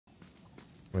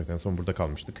Evet, en son burada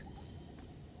kalmıştık.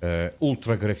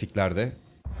 Ultra grafiklerde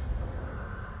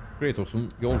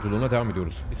Kratos'un yolculuğuna devam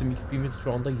ediyoruz. Bizim XP'miz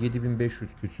şu anda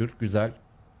 7500 küsür. Güzel.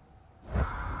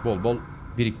 Bol bol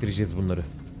biriktireceğiz bunları.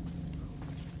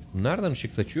 Nereden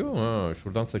ışık saçıyor? Ha,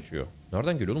 şuradan saçıyor.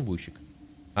 Nereden geliyor oğlum bu ışık?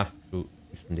 Hah, şu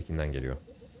üstündekinden geliyor.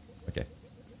 Okey.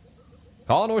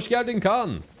 Kaan hoş geldin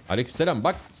Kaan. Aleykümselam.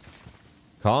 Bak.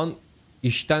 Kaan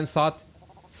işten saat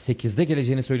 8'de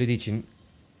geleceğini söylediği için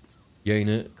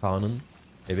yayını Kaan'ın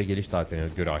eve geliş saatine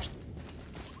göre açtım.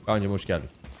 Kaan'cım hoş geldin.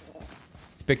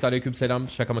 Spectre aleykümselam.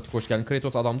 Şakamatik hoş geldin.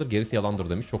 Kratos adamdır, gerisi yalandır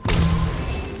demiş. Çok doğru.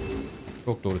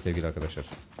 Çok doğru sevgili arkadaşlar.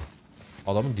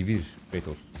 Adamın dibidir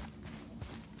Kratos.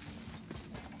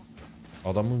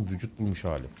 Adamın vücut bulmuş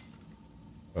hali.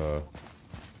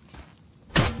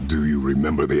 Do you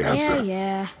remember the answer?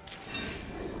 Yeah.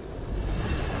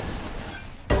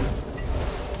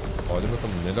 Hadi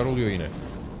bakalım neler oluyor yine.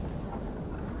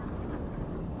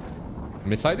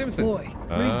 Mesaide misin? Boy,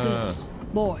 read this.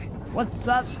 Boy, what's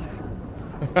that say?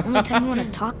 Only time you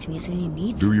want to talk to me is when you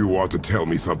need Do you want to tell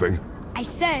me something? I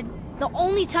said, the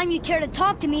only time you care to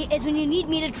talk to me is when you need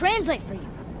me to translate for you.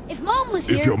 If Mom was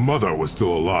here... If your mother was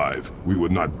still alive, we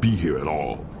would not be here at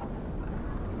all.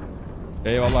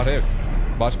 Eyvallah Rev.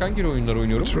 Başka hangi oyunlar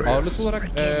oynuyorum? Atreus. Ağırlıklı olarak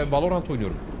Valorant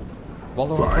oynuyorum.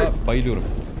 Valorant'a bayılıyorum.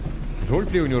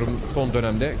 Roleplay oynuyorum son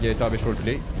dönemde. GTA 5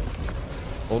 Roleplay.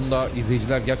 Onu da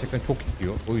izleyiciler gerçekten çok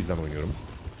istiyor. O yüzden oynuyorum.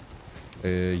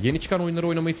 Yeni çıkan oyunları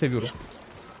oynamayı seviyorum.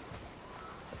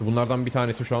 Bunlardan bir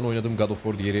tanesi şu an oynadığım God of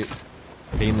War, diğeri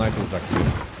Day and Night olacak diyor.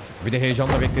 Bir de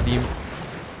heyecanla beklediğim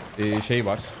şey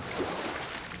var.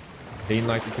 Day and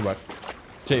Night 2 var.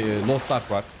 Lost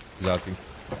Ark var. Düzelteyim.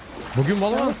 Bugün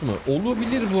Valorant mı?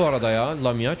 Olabilir bu arada ya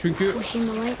Lamia. Çünkü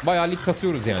bayağı lig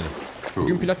kasıyoruz yani.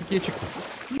 Bugün Plat 2'ye çıktık.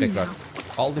 Tekrar.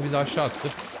 Aldı bizi aşağı attı.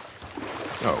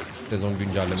 Sezon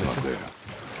güncellemesi.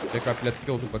 Tekrar Plat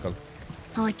 2 olduk bakalım.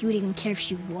 Not like you would even care if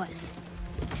she was.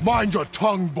 Mind your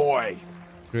tongue, boy!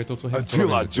 Kratos'u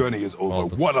Until our journey is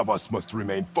over, one of us must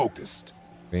remain focused.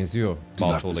 Benziyor Do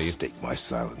not balta olayı. mistake my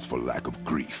silence for lack of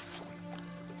grief.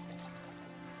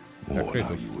 Mourn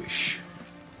how you wish.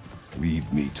 Leave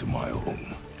me to my own.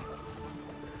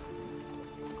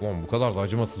 Ulan bu kadar da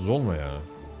acımasız olma ya.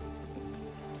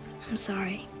 I'm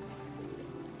sorry.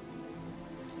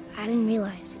 I didn't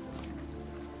realize.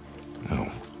 No.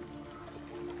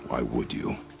 Why would you?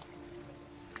 You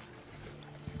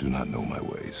do not know my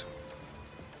ways.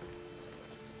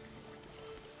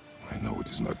 I know it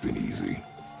has not been easy.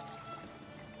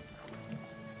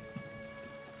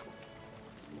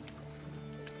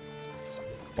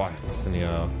 Vay nasılsın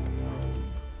ya. In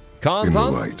Kaan the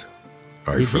light,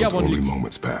 I Hediye felt abonelik. holy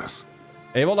moments pass.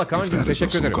 Eyvallah If Kaan'cığım, that is of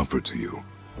teşekkür some ederim. comfort to you.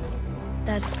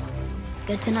 That's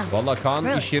good to know. Vallahi Kaan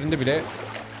Really? iş yerinde bile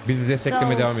bizi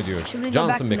desteklemeye devam ediyor. Should we go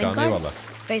back Cansın to be Kaan, Midgard? eyvallah.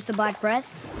 Face the Black Breath?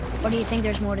 Or do you think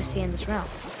there's more to see in this realm?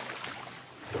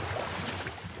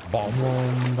 Bam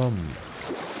bam bam.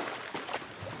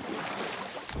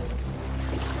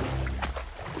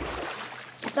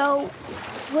 So,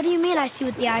 what do you mean I see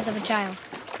with the eyes of a child?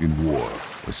 In war,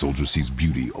 a soldier sees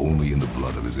beauty only in the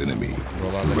blood of his enemy.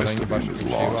 Buralarda The rest herhangi of başka him bir is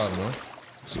şey var lost. mı?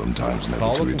 Sometimes Sağ never to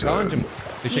olasın Kaan'cığım. return.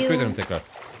 Teşekkür You- ederim tekrar.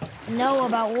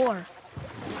 Know about war,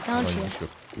 don't you? Yanlış yok.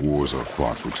 Wars are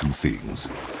fought for two things,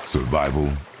 survival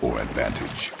or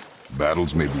advantage.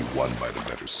 Battles may be won by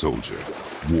the better soldier.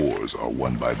 Wars are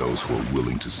won by those who are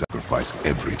willing to sacrifice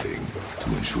everything to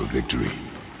ensure victory.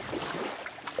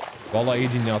 Vallahi iyi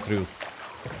dinle Atreus.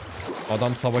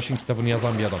 Adam savaşın kitabını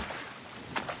yazan bir adam.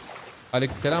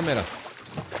 Aleykümselam Eren.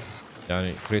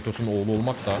 Yani Kratos'un oğlu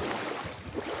olmak da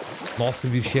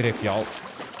nasıl bir şeref ya.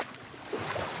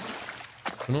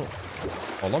 Şunu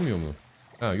alamıyor mu?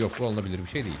 Ha yok, bu alınabilir bir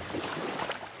şey değil.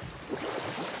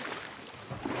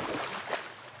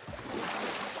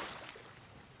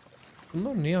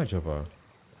 Bunlar ne acaba?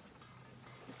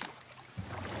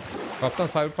 Kaptan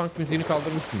Cyberpunk müziğini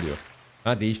kaldırmışsın diyor.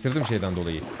 Ha değiştirdim şeyden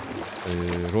dolayı.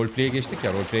 Roleplay'e geçtik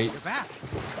ya, roleplay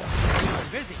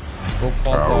çok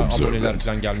fazla aboneler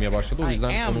falan gelmeye başladı, o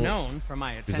yüzden onu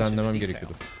düzenlemem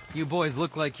gerekiyordu. You boys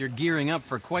look like you're gearing up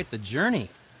for quite the journey.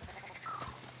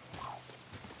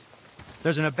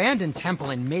 There's an abandoned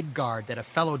temple in Midgard that a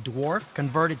fellow dwarf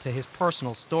converted to his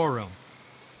personal storeroom.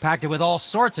 Packed it with all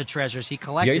sorts of treasures he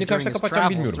collected during his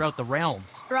travels throughout the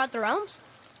realms. Throughout the realms?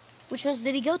 Which ones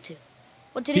did he go to?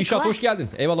 What did he T-Shot hoş collect? geldin.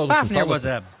 Eyvallah olsun. Fafnir was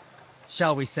a,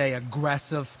 shall we say,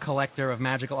 aggressive collector of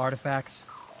magical artifacts.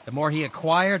 The more he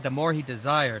acquired, the more he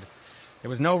desired. There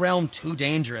was no realm too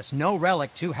dangerous, no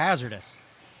relic too hazardous.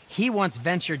 He once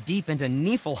ventured deep into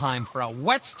Niflheim for a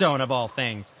whetstone of all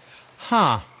things.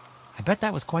 Huh. I bet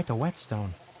that was quite the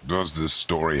whetstone. Does this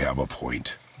story have a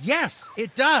point? Yes,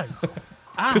 it does.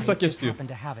 I Kısa just kesiyor. happen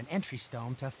to have an entry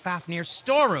stone to Fafnir's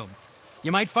storeroom.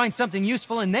 You might find something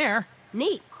useful in there.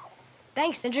 Neat.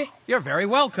 Thanks, Sindri. You're very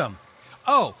welcome.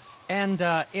 Oh, and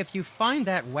if you find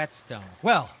that whetstone,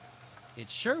 well, it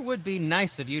sure would be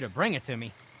nice of you to bring it to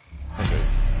me.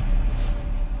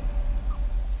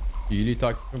 İyiliği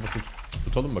takip basıp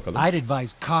tutalım bakalım. I'd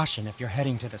advise caution if you're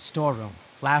heading to the storeroom.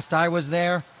 Last I was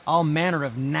there, all manner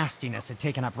of nastiness had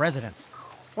taken up residence.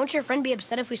 Won't your friend be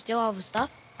upset if we steal all of his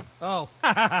stuff? Oh,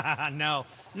 no.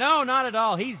 No, not at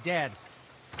all. He's dead.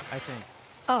 I think.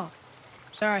 Oh,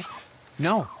 sorry.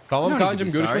 No. Tamam No need to Kaan'cığım,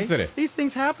 be görüşmek sorry. üzere. These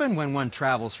things happen when one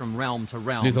travels from realm to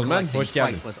realm, Little man, collecting hoş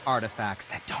geldin. priceless artifacts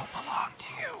that don't belong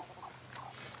to you.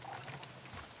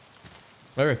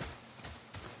 Evet.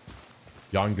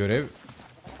 Yan görev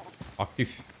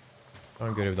aktif.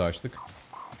 Yan görevi de açtık.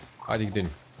 Hadi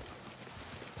gidelim.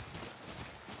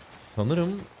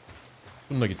 Sanırım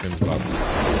bununla gitmemiz lazım.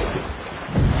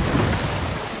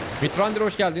 Mitrandir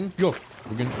hoş geldin. Yok.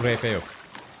 Bugün RP yok.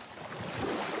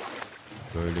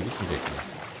 Böyle gitmeyecek miyiz?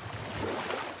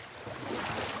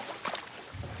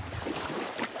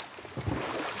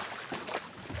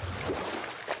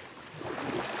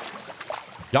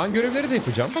 Yan görevleri de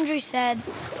yapacağım. Sindri said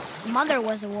mother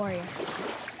was a warrior.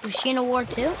 Was she in a war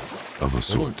too? Of a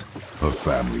sort. Her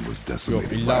family was decimated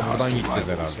by illa buradan hostile gideceğiz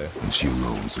rivals, herhalde. and she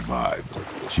alone survived.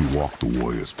 She walked the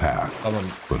warrior's path, Tamam,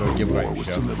 but her bölge war buraymış was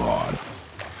ya. to live on,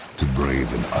 to brave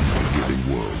an unforgiving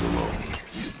world alone.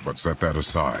 But set that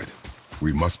aside.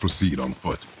 We must proceed on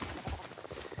foot.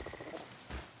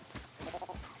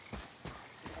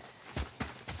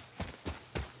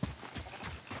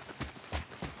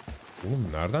 Oğlum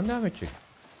nereden devam edecek?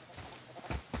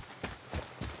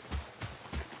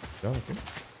 Gel bakayım.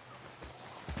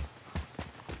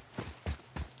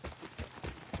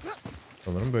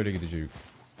 Sanırım böyle gidecek.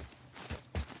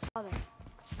 Father,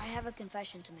 I have a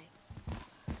confession to make.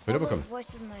 Söyle All bakalım. those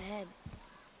voices in my head.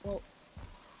 Well,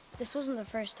 this wasn't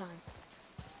the first time.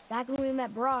 Back when we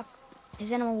met Brock,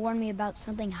 his animal warned me about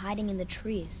something hiding in the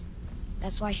trees.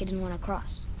 That's why she didn't want to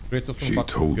cross. Kratos'un She ufaklık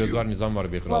told you. gözler nizam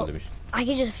var bir kral Well, demiş. I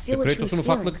could just feel what she was Kratos'un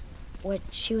feeling. ufaklık. What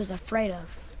she was afraid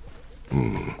of.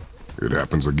 It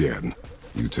happens again.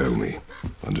 You tell me.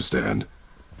 Understand?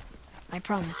 I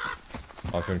promise.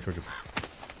 Aferin çocuk.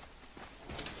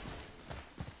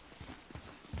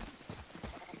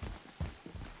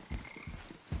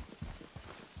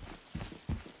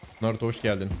 Naruto hoş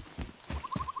geldin.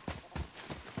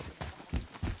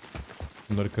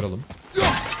 Bunları kıralım.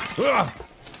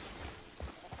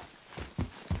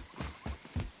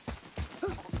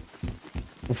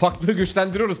 Ufaklığı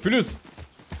güçlendiriyoruz Plus.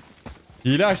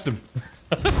 Hile açtım.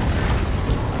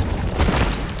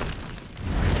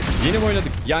 Yeni mi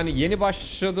oynadık? Yani yeni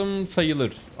başladım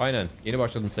sayılır. Aynen yeni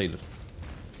başladım sayılır.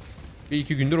 Bir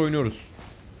iki gündür oynuyoruz.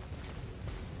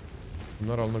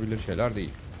 Bunlar alınabilir şeyler değil.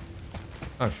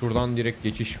 Ha şuradan direkt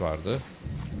geçiş vardı.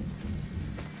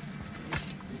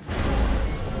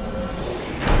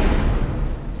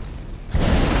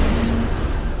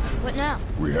 What now?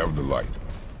 We have the light.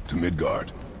 To Midgard.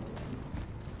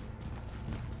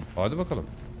 Hadi bakalım.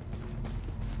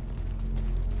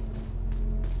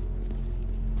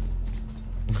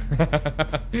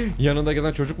 Yanında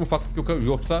gelen çocuk mu ufaklık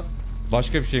yoksa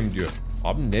başka bir şey mi diyor.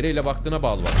 Abi nereyle baktığına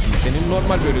bağlı bak. Senin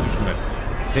normal böyle düşünmen.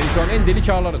 Senin şu an en deli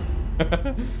çağların.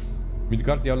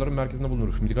 Midgard diyarların merkezinde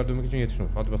bulunur. Midgard dönmek için yetişin.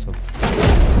 Hadi basalım.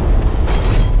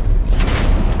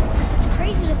 It's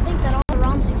crazy to think that all the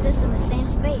realms exist in the same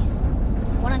space,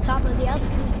 one on top of the other.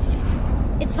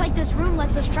 It's like this room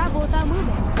lets us travel without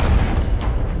moving.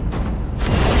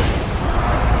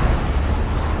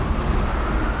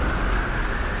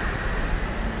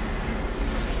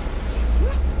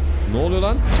 Ne oluyor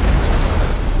lan?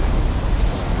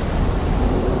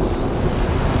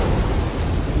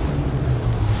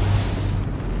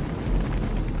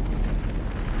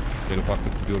 Gel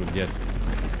ufaklık gidiyoruz gel.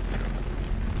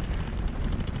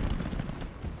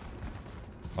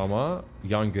 Ama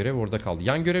yan görev orada kaldı.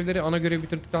 Yan görevleri ana görev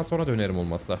bitirdikten sonra dönerim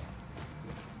olmazsa.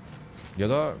 Ya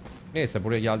da neyse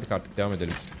buraya geldik artık devam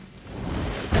edelim.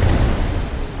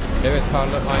 Evet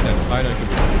karlı aynen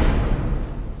şu.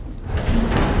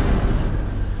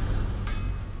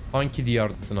 Hangi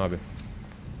diyardasın abi?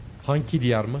 Hangi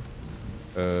diyar mı?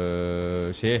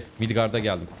 Midgard'a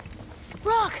geldim.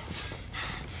 Brock!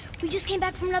 We just came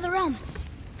back from another realm.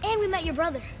 And we met your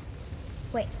brother.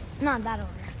 Wait, not in that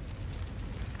order.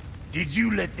 Did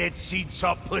you let that seed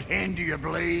sop put hand to your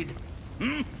blade?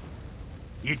 Hmm?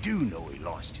 You do know he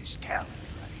lost his talent,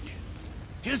 right?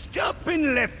 Just up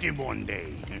and left him one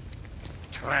day.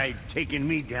 Tried taking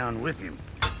me down with him.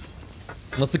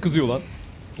 Nasıl kızıyor lan?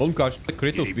 Oğlum karşıda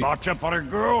Kratos Did he bir... botch up on her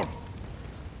girl?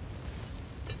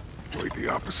 Quite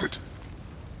the opposite.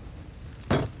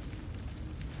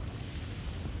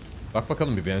 Bak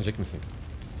bakalım bir beğenecek misin?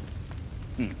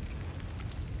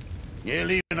 Yeah,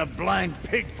 leaving a blind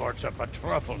pig farts up a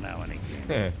truffle now and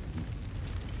again.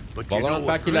 But you know Valorant what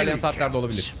belki ilerleyen really saatlerde counts?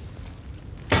 olabilir.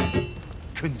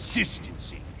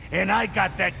 Consistency. And I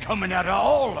got that coming out of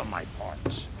all of my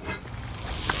parts.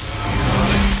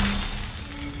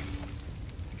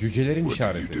 Cücelerin What did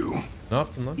işareti. you do? Ne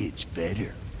yaptın lan? It's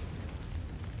better.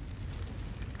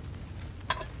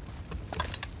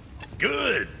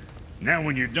 Good. Now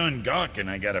when you're done gawking,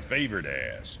 I got a favor to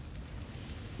ask.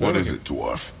 What is it,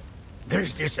 dwarf?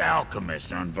 There's this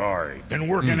alchemist on Vari. Been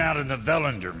working out in the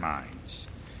Velander mines.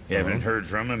 Haven't heard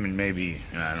from him in maybe,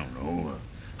 I don't know,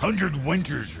 100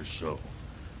 winters or so.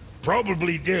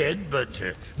 Probably dead, but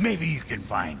maybe you can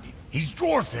find him. He's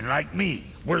dwarfing like me.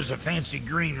 Wears a fancy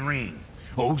green ring.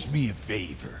 Owes me a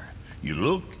favor. You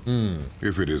look?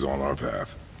 If it is on our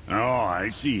path. Oh, I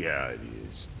see how it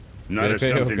is. Not a Okay,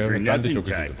 something okay, for ben de nothing çok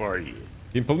type, üzüldüm. are you?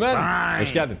 Pimpleman, hoş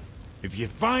Fine. geldin. If you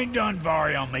find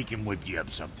Donvari, I'll make him whip you up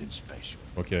something special.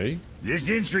 Okey. This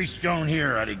entry stone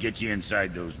here ought to get you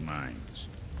inside those mines.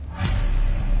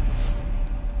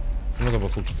 Buna da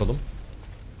basılı tutalım.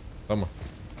 Tamam.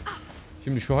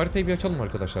 Şimdi şu haritayı bir açalım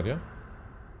arkadaşlar ya.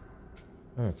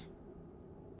 Evet.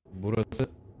 Burası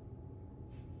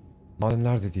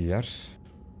madenler dediği yer.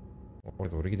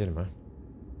 Oraya doğru gidelim ha.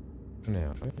 Bu ne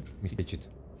ya? Mis geçit.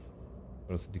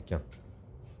 Burası dükkan.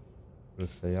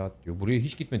 Burası seyahat diyor. Buraya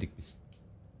hiç gitmedik biz.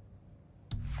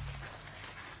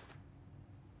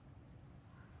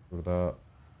 Burada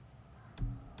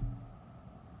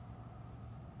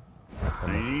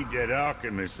I need that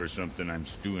alchemist for something I'm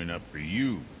stewing up for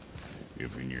you.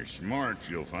 If when you're smart,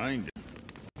 you'll find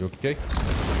it. okey.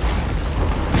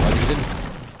 Hadi gidelim.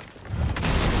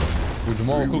 Bu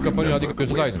cuma okul kapanıyor. Hadi Remember the gözünüz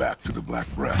way aydın. back to the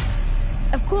Black Breath.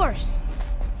 Of course.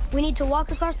 We need to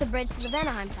walk across the bridge to the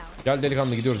Vanaheim Tower. Gel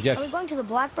delikanlı gidiyoruz gel. Are we going to the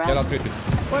Black Breath? Gel Atreus.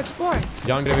 Or exploring?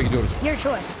 Yangrev'e gidiyoruz. Your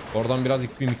choice. Oradan biraz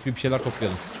XP bir şeyler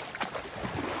toplayalım.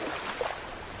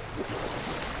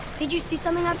 Did you see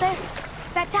something out there?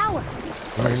 That tower.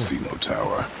 I see no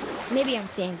tower. Maybe I'm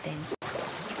seeing things.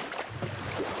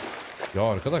 Ya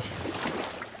arkadaş.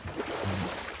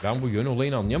 Ben bu yön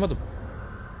olayını anlayamadım.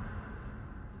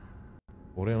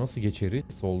 Oraya nasıl geçeriz?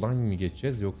 Soldan mı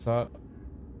geçeceğiz yoksa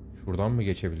şuradan mı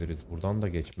geçebiliriz? Buradan da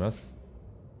geçmez.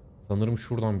 Sanırım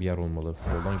şuradan bir yer olmalı.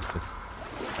 Soldan gideceğiz.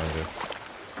 Hayır.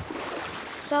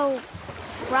 So,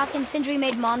 Brock and Sindri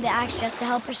made Mom the axe just to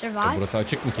help her survive? Burası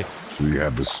açık mı ki? She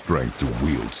had the strength to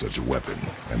wield such a weapon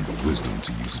and the wisdom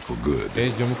to use it for good.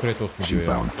 Ezio mu Kratos mu She diyor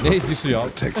ya? found Ne purpose ezisi in ya?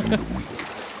 protecting the weak.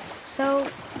 So,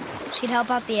 she'd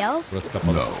help out the elves? Burası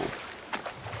kapalı. No.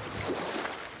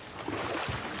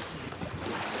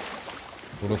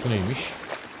 Burası neymiş?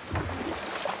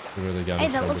 Buraya da gelmiş.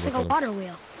 Hey, that hadi looks like a bakalım. water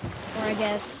wheel. Or I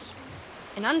guess,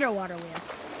 an underwater wheel.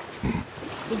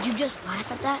 Did you just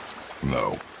laugh at that?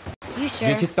 No. You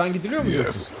sure? Geçitten gidiliyor mu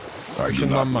diyorsun? Yes. I do not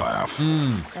Işınlanma. laugh.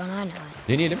 Don't I know it?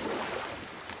 Deneyelim.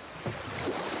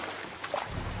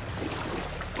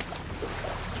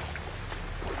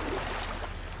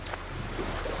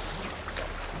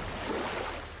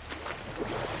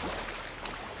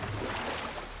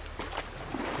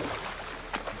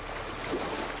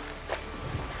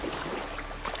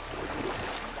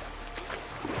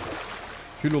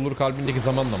 Kül olur kalbindeki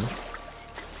zamanla mı?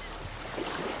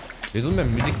 Dedim ben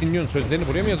müzik dinliyorsun, sözlerini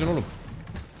buraya mı yazıyorsun oğlum?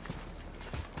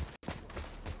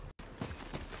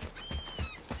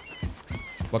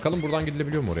 Bakalım buradan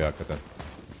gidilebiliyor mu oraya hakikaten?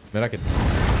 Merak ettim.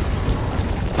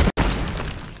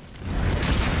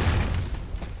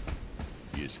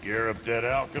 You scare up that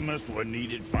alchemist, what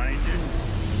needed finding?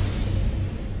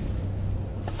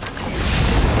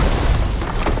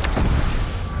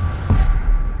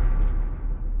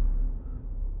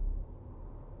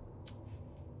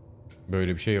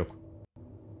 Böyle bir şey yok.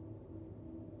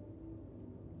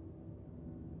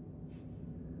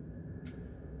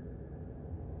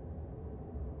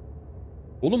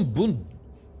 Oğlum bu...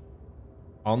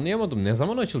 Anlayamadım. Ne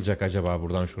zaman açılacak acaba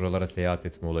buradan şuralara seyahat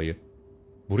etme olayı?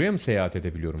 Buraya mı seyahat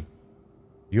edebiliyorum?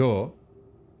 Yo.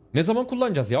 Ne zaman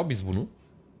kullanacağız ya biz bunu?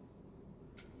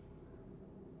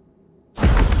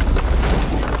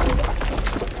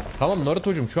 Tamam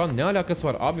Naruto'cum şu an ne alakası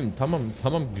var? Abim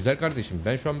tamam güzel kardeşim.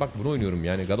 Ben şu an bak bunu oynuyorum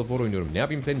yani God of War oynuyorum. Ne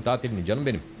yapayım senin tatilini canım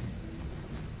benim.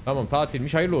 Tamam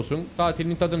tatilmiş hayırlı olsun.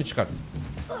 Tatilinin tadını çıkar.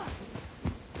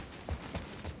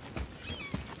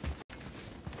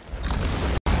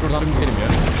 Şuradan bir gidelim ya.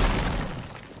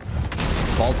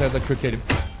 Baltaya da çökelim.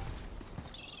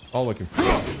 Al bakayım.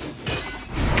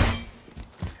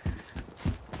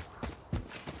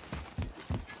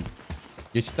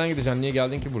 Geçitten gideceksin. Niye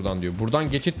geldin ki buradan diyor.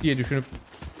 Buradan geçit diye düşünüp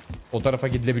o tarafa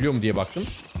gidilebiliyor mu diye baktım.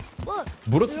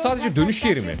 Burası sadece dönüş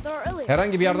yeri mi?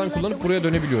 Herhangi bir yerden kullanıp buraya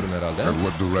dönebiliyorum herhalde. Oğlum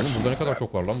burada ne kadar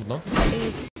çok var lan bundan.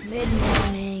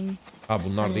 Ha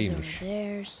bunlar değilmiş.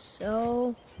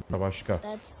 Başka.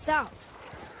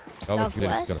 Al bak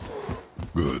gidelim.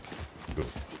 Good.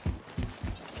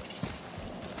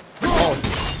 Al.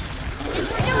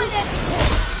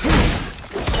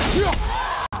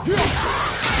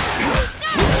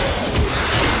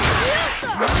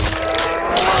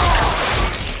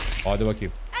 Hadi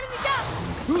bakayım.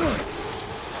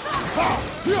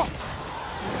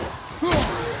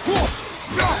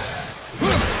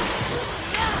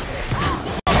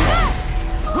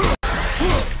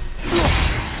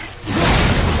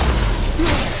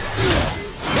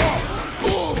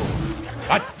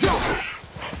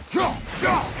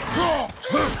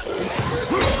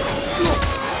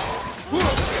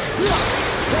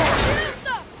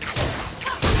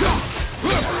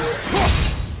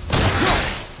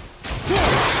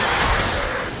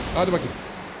 Hadi bakayım.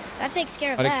 That takes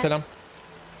care of that. Aleykümselam.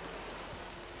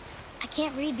 I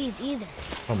can't read these either.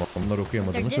 Tamam, onları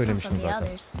okuyamadığımı They're different söylemiştim from the zaten.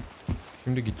 others.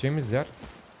 Şimdi gideceğimiz yer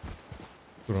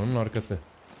buranın arkası.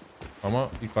 Ama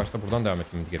ilk başta buradan devam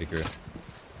etmemiz gerekiyor.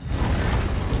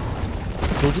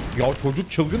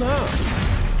 Çocuk çılgın ha.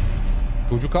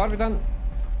 Çocuk harbiden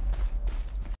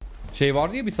şey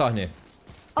vardı ya bir sahne.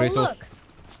 Oh Kratos look,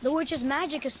 the witch's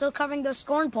magic is still covering those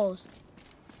scorn poles.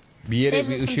 bir yere Saves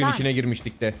bir us some ışığın time. içine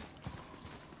girmiştik de.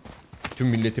 Tüm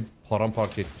milleti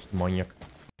paramparça etmişti manyak.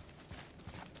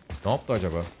 Ne yaptı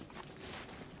acaba?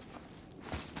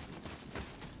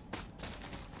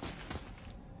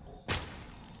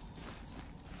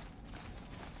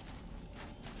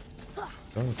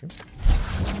 Gel bakayım.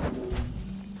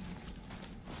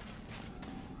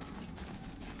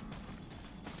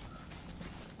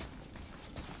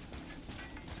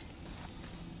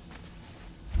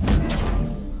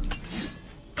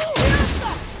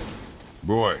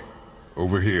 Boy,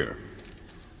 over here.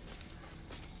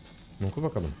 Oku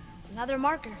bakalım. Another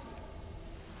marker.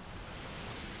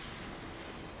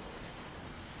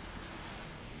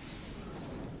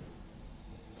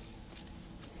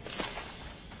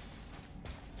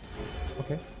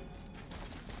 Okay.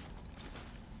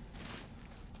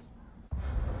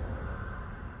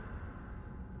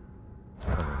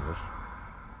 Tamamdır.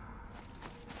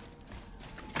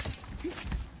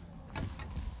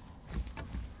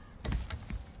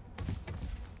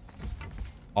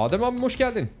 Adem abi hoş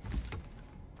geldin.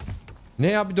 Ne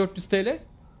ya bir 400 TL?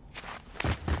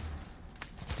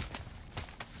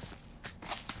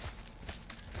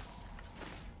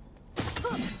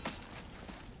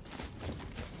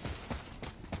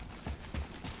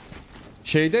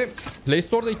 Şeyde Play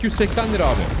Store'da 280 lira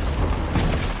abi.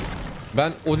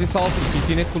 Ben Ozi sağ olsun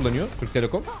CT.net kullanıyor Türk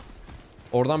Telekom.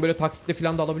 Oradan böyle taksitle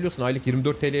falan da alabiliyorsun. Aylık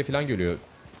 24 TL'ye falan geliyor.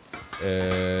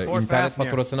 İnternet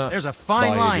faturasına There's a fine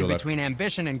dahil line ediyorlar. between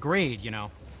ambition and greed, you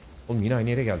know. Oğlum yine aynı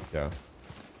yere geldik ya.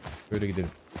 Şöyle gidelim.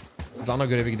 Biz ana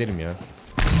göreve gidelim ya.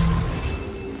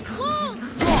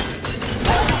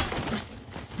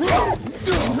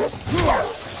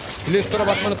 Play Store'a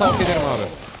bakmanı tavsiye ederim abi.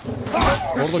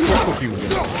 Orada çok iyi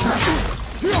vuruyor.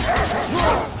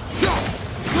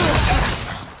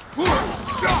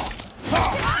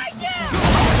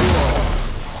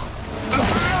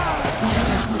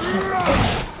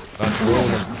 Lan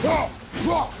oğlum.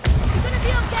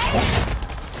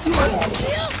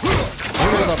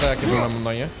 Ne kadar dayak ediyorum ben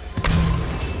bundan ya?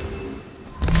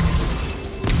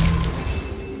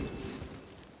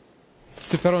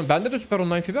 Süper bende de Süper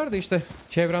Online fiber de işte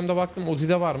çevremde baktım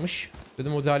Ozi'de varmış.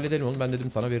 Dedim Ozi halledelim onu, ben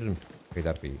dedim sana veririm.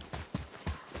 Peyderpey'i.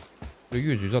 Böyle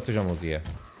 100 atacağım Ozi'ye.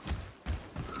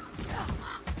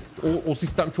 O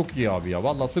sistem çok iyi abi ya.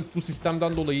 Vallahi sırf bu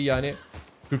sistemden dolayı yani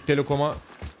Türk Telekom'a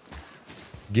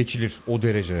geçilir o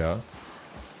derece ya.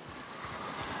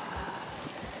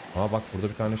 Aa bak burada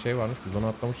bir tane şey varmış. Biz onu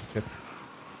atlamıştık.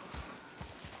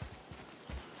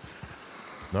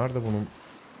 Nerede bunun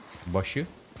başı?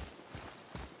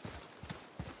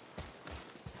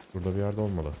 Burada bir yerde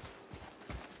olmalı.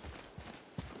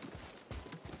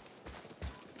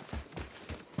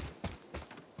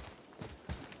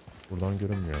 Buradan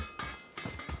görünmüyor.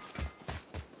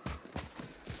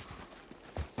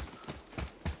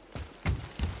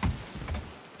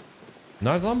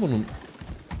 Nerede lan bunun?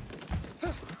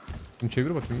 Bunu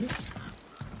çevir bakayım bir.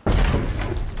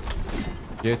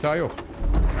 GTA yok.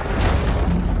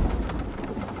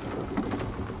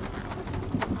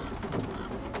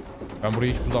 Ben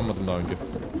burayı hiç kullanmadım daha önce.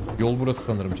 Yol burası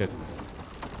sanırım chat.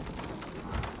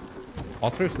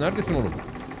 Atreus neredesin oğlum?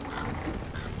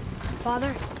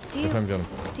 Father, Efendim canım.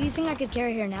 Do you think I could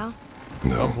carry her now?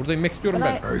 No. Ben burada inmek istiyorum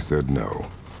ben. I said no.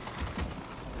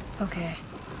 Okay.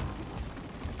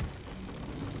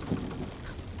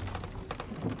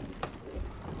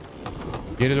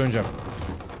 Geri döneceğim.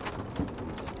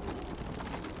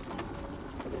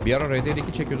 Bir ara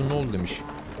RDR2 çekiyordun, ne oldu demiş.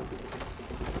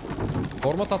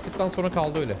 Format attıktan sonra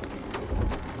kaldı öyle.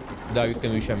 Bir daha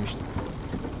yüklemeye üşenmiştim.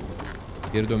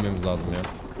 Geri dönmemiz lazım ya.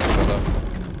 Burada.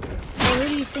 So who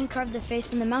do you think carved the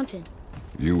face in the mountain?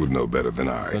 You would know better than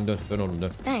I. Dön oğlum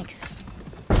dön. Thanks.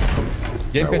 Now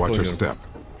Gamepad'le watch your oynuyorum. step.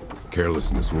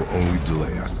 Carelessness will only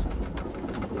delay us.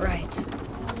 Right.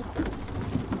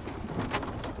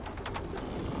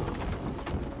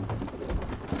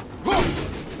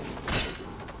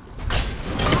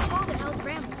 What the hell's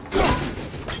bramble?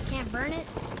 Can't burn it,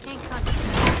 can't cut it.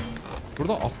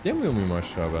 Burada atlayamıyor muyum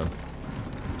aşağı ben?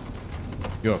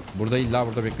 Yok. Burada illa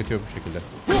burada bekletiyor bu şekilde. I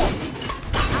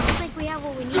don't think we have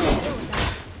what we need to deal with that.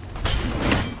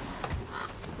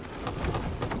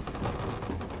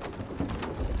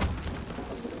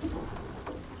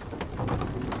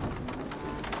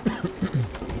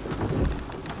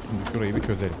 Şimdi şurayı bir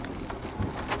çözelim.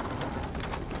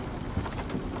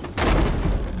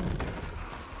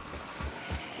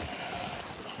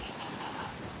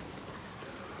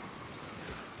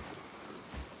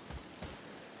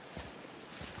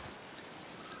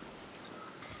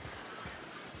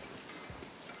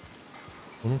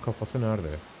 Bunun kafası nerede?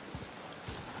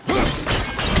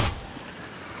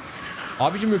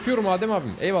 Abicim öpüyorum Adem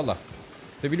abim. Eyvallah.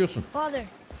 Seviliyorsun. Father,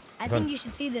 I think you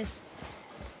should see this.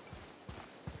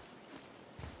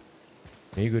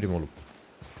 Neyi göreyim oğlum?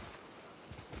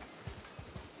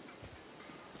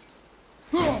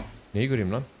 Neyi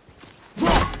göreyim lan?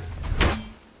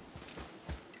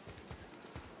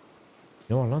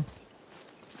 Ne var lan?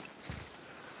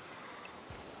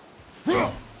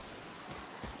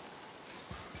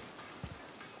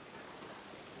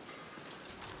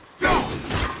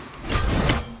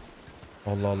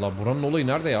 Allah Allah, buranın olayı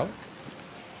nerede ya?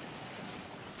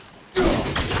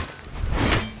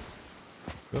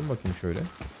 Dön bakayım şöyle.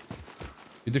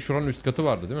 Bir de şuranın üst katı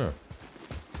vardı değil mi?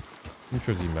 Bunu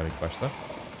çözeyim ben ilk başta.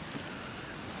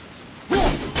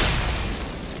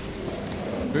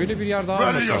 Böyle bir yer daha Ready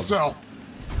olmak lazım. yourself.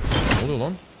 Ne oluyor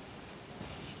lan?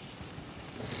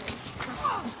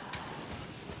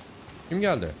 Kim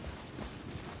geldi?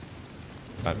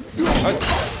 Ben. Hadi.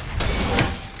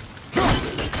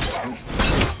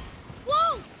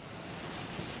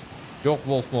 Yok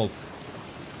Wolf. I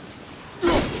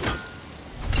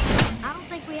don't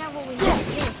think we have what we need to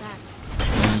deal with that.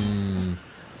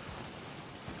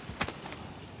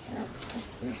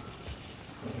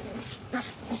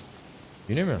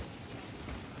 Yine mi?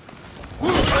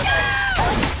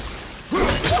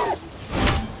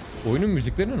 Oyunun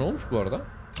müziklerine ne olmuş bu arada?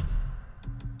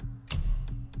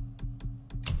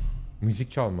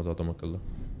 Müzik çalmadı adam akıllı.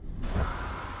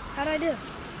 How'd I do?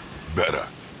 Better.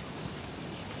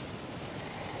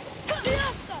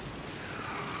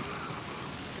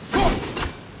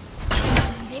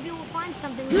 Maybe we'll find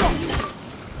something we can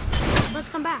use.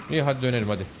 Let's come back. İyi hadi dönelim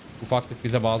hadi. Ufaklık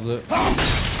bize bazı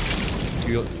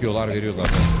tüyolar veriyor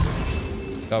zaten.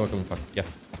 Gel bakalım ufaklık gel.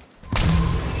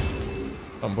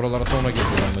 Tamam, buralara sonra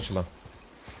geliyor anlaşılan.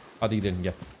 Hadi gidelim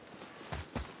gel.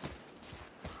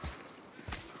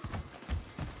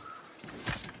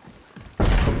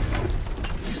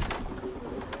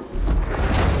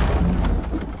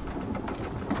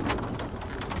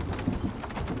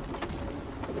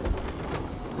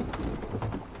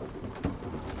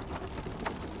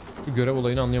 Şu görev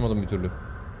olayını anlayamadım bir türlü.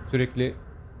 Sürekli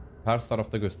ters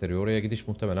tarafta gösteriyor. Oraya gidiş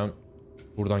muhtemelen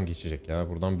buradan geçecek ya.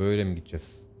 Buradan böyle mi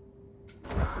gideceğiz?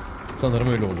 Sanırım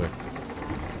öyle olacak.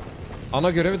 Ana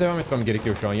görevi devam etmem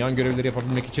gerekiyor şu an. Yan görevleri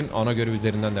yapabilmek için ana görev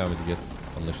üzerinden devam edeceğiz.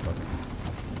 Anlaşılan.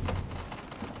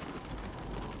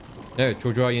 Evet,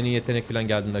 çocuğa yeni yetenek falan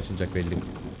geldiğinde açılacak belli.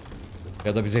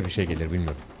 Ya da bize bir şey gelir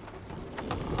bilmiyorum.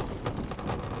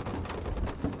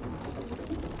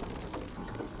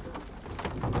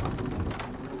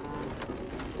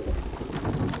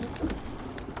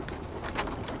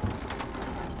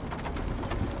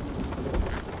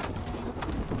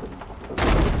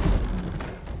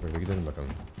 Böyle gidelim bakalım.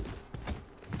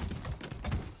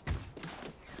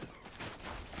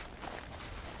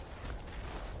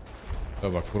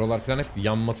 Ya bak, buralar falan hep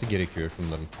yanması gerekiyor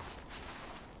şunların.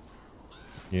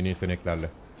 Yeni yeteneklerle.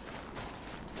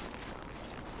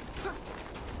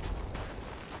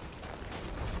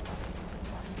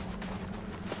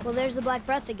 Well, there's the black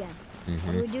breath again.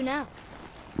 What do we do now?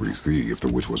 We see if the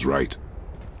witch was right.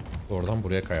 Oradan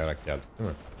buraya kayarak geldik değil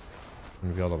mi?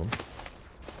 Bunu bir alalım.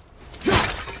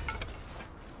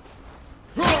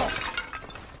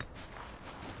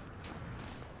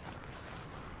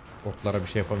 Orklara bir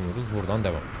şey yapamıyoruz. Buradan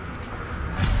devam.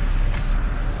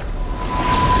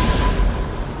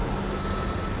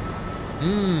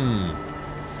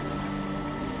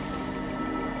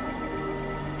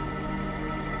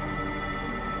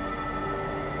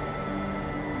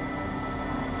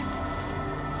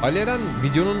 Ali Eren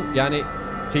videonun yani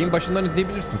şeyin başından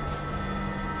izleyebilirsin.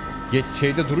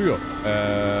 Şeyde duruyor.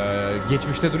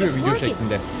 Geçmişte duruyor video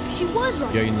şeklinde.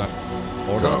 Yayınlar.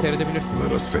 Oradan seyredebilirsin.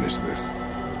 Let us finish this.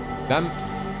 Ben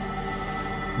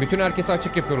bütün herkese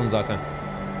açık yapıyorum zaten.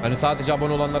 Hani sadece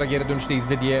abone olanlara geri dönüşte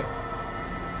izle diye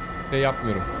şey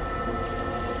yapmıyorum.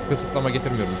 Kısıtlama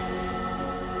getirmiyorum.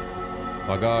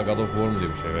 Aga God of War mu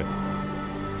demiş, evet.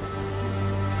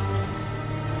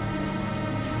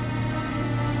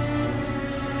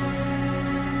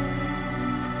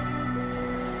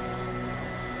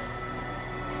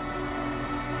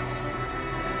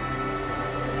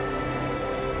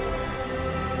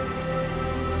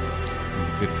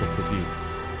 Müzikleri çok çok iyi.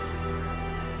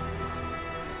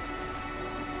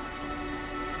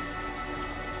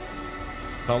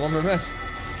 Tamam Ömer.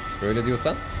 Öyle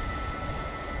diyorsan.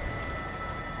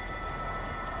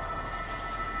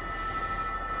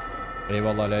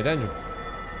 Eyvallah Ali Eren'cim.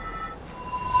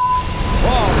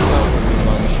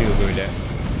 Aman ışığı böyle.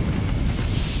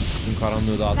 Tüm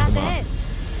karanlığı dağıttım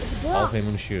ha.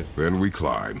 Alfheim'in ışığı. Then we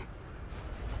climb.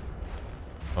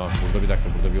 Ha burada bir dakika,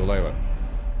 burada bir olay var.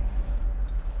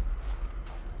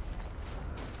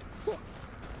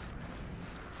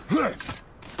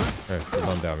 Evet,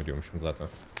 buradan devam ediyormuşum zaten.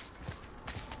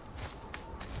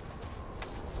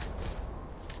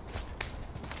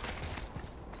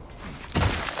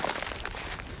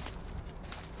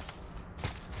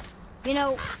 You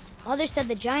know, Mother said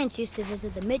the giants used to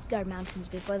visit the Midgard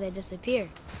Mountains before they disappeared.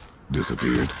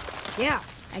 Disappeared? Yeah,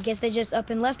 I guess they just up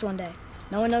and left one day.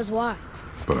 No one knows why.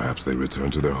 Perhaps they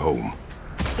returned to their home.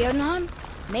 Jotunheim?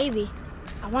 Maybe.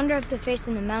 I wonder if the face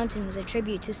in the mountain was a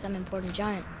tribute to some important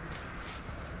giant.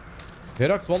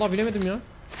 Herax valla bilemedim ya.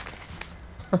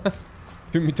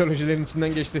 Tüm mitolojilerin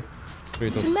içinden geçti.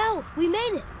 Kratos. Mel, we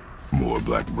made it. More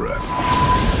black breath.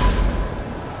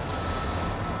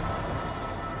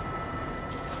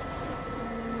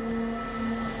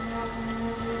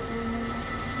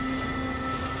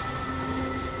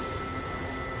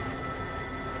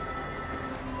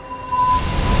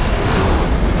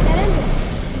 That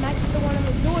emblem matches the one on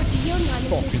the door to Jotunheim.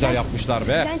 Çok güzel yapmışlar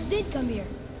be. Giants did come here.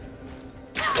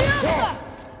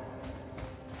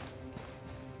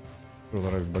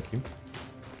 Buralara bir bakayım.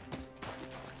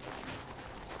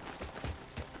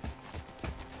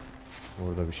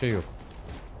 Burada bir şey yok.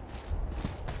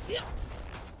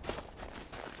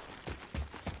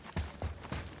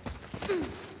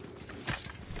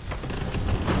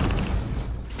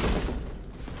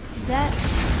 Is that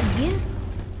a deer?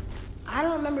 I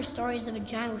don't remember stories of a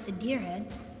giant with a deer head.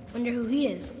 Wonder who he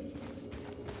is.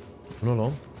 Bu ne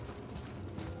lan?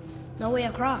 No way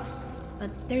across. But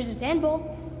there's a sand bowl.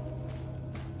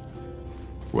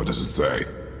 What does it say?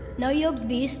 No yoked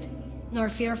beast, nor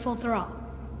fearful thrall,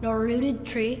 nor rooted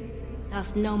tree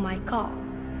doth know my call.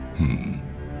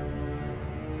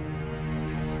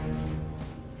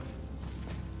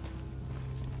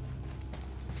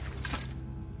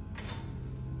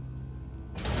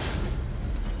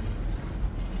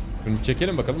 Şimdi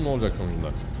çekelim bakalım ne olacak sonucunda.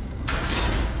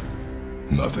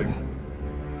 Nothing.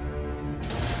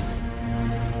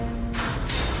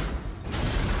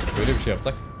 Böyle bir şey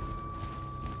yapsak.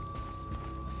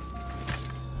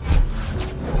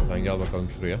 Sen gel bakalım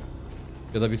şuraya.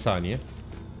 Ya da bir saniye.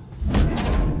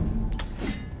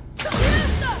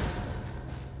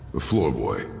 The floor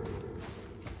boy.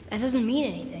 That doesn't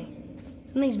mean anything.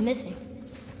 Something's missing.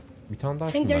 Bir tane daha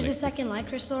Think şundan there's a eksik. second light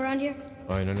crystal around here?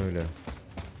 Aynen öyle.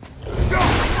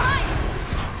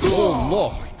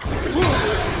 Allah!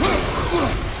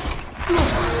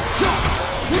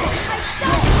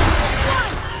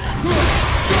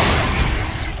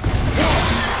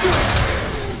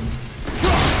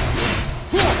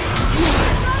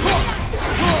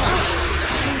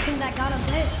 Anything that got us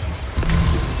there?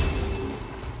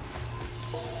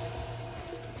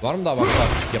 Var mı daha bak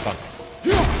yapan?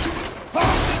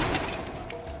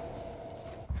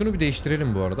 Şunu bir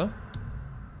değiştirelim bu arada.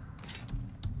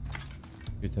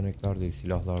 Yetenekler değil,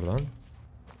 silahlardan.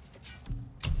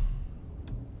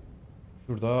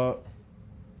 Şurada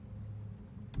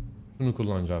şunu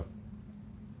kullanacağım.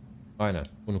 Aynen,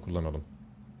 bunu kullanalım.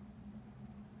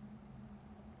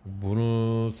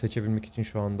 Bunu seçebilmek için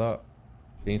şu anda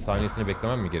şeyin saniyesini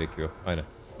beklemem mi gerekiyor? Aynen.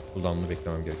 Kullanımını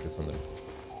beklemem gerekiyor sanırım.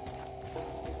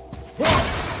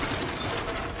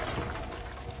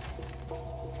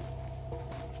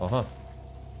 Aha.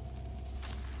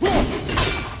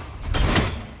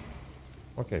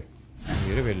 Okey.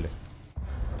 Yeri belli.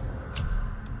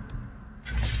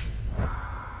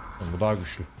 Bu daha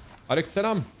güçlü.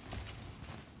 Aleykümselam.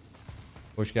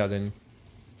 Hoş geldin.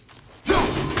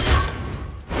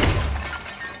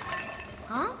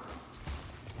 Huh?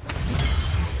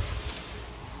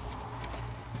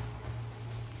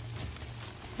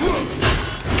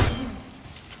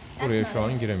 Buraya şu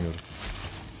an giremiyoruz.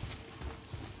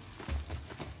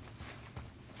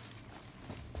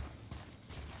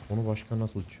 Onu başka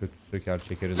nasıl söker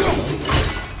çekeriz? Gel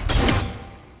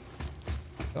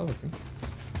bakayım.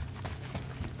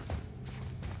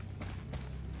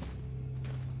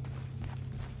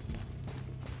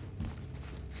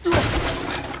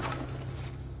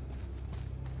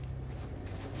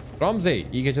 Ramsey,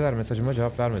 iyi geceler, mesajıma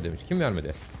cevap verme demiş. Kim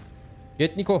vermedi?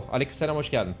 Yetniko, aleykümselam,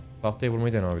 hoş geldin. Tahtaya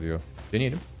vurmayı dene abi diyor.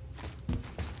 Deneyelim.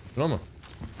 Şuna mı?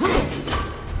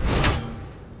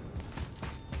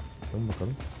 Bakalım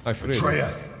bakalım. Ha şuraya.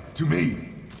 Atreus, to me.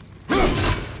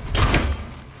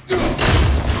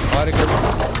 Harika.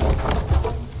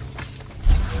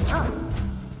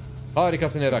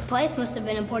 Harikasın Erak. This place must have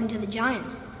been important to the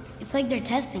Giants. It's like they're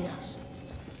testing us.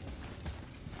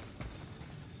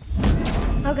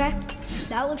 Okay,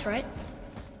 that looks right.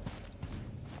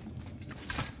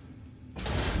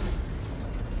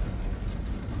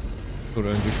 Dur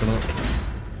önce şunu.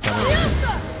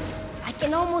 I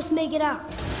can almost make it out.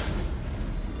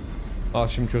 Ah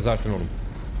şimdi çözersin oğlum.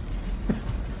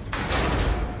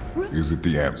 Is it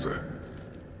the answer?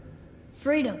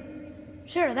 Freedom.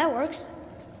 Sure, that works.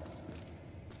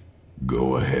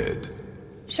 Go ahead.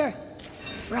 Sure.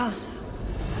 Rouse.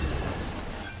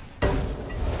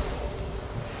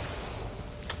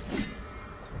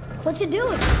 What you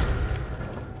doing?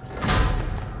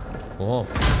 Oh.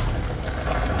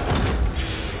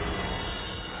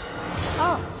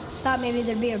 Oh, thought maybe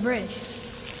there'd be a bridge.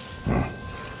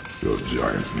 Your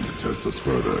giants mean to test us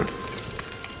further.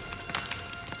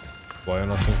 Vay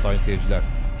anasını sayın seyirciler.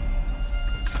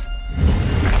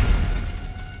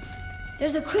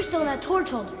 There's a crystal in that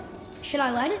torch holder. Should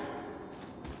I light it?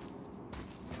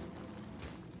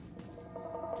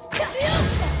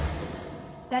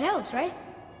 That helps, right?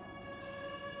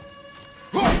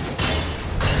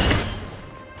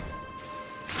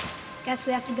 Guess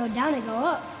we have to go down and go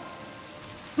up.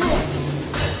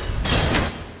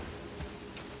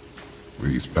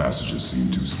 These passages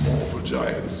seem too small for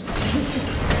giants.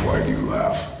 Why do you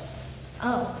laugh?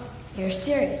 Oh, you're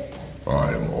serious.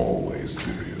 I am always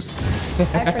serious.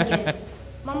 I forget.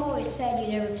 Mom always said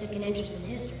you never took an interest in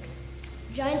history.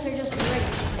 Giants are just a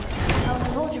race. I was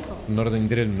an ultra folk. Bunları da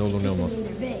indirelim ne olur ne Doesn't olmaz. mean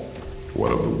they're big.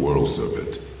 What of the world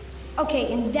serpent?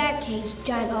 Okay, in that case,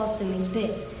 giant also means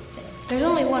big. There's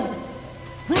only one of them.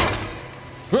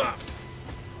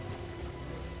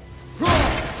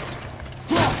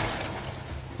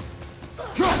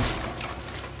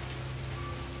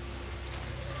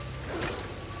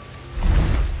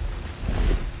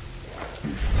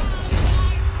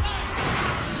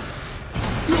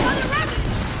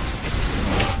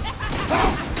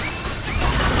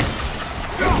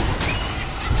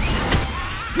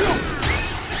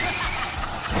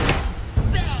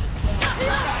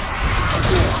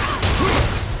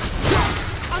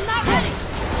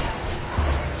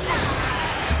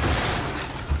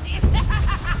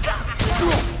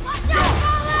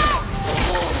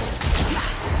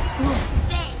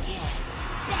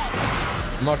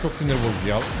 Bunlar çok sinir bozucu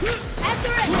ya.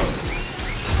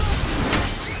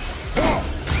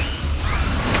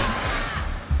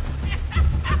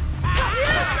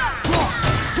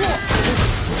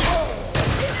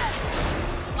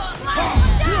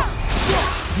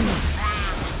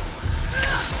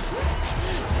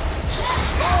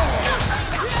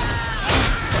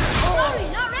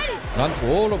 Lan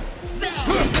oğlum.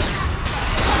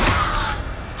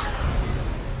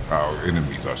 Our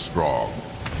enemies are strong.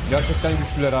 Gerçekten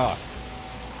güçlüler ha.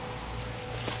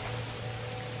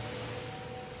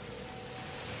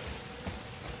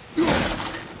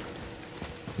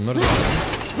 Bunları da...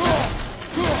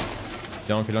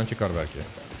 Can filan çıkar belki.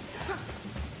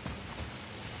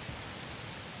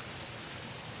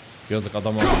 Yazık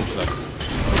adamı atmışlar.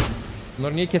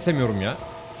 Bunları niye kesemiyorum ya?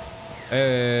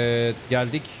 Evet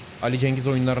geldik Ali Cengiz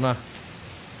oyunlarına.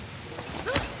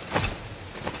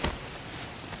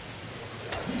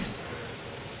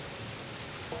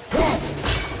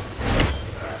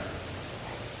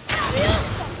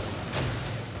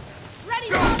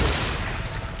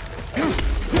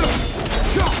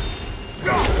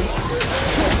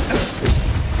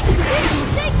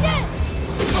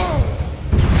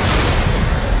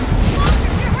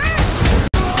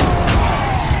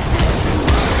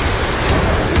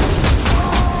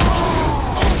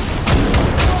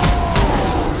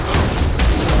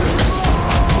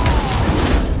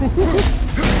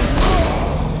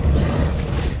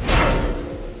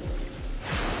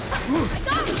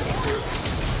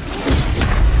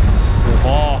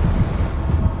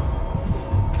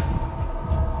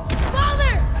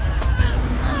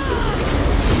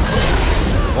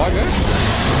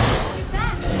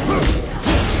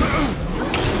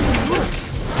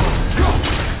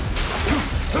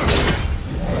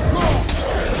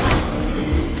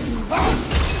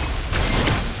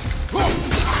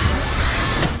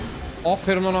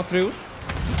 Aferin lan Atreus.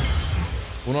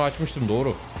 Bunu açmıştım,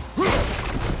 doğru.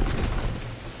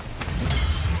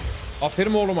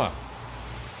 Aferin oğluma.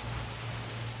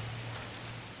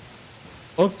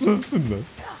 Aslansın lan.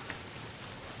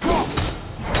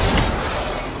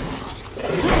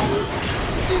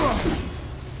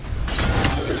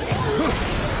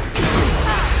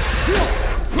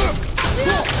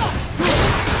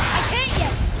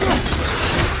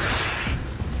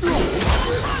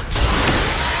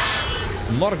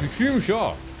 Bunlar güçlüymüş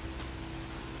ha.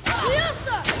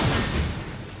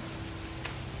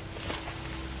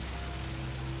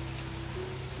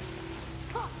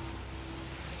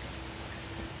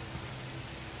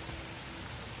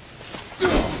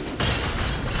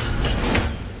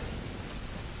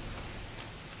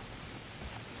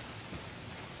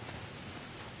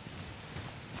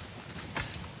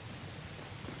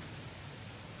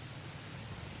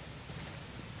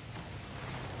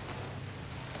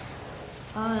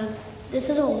 This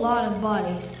is a lot of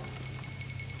bodies.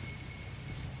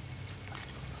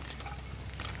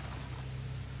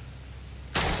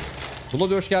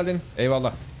 Bloody, hoş geldin.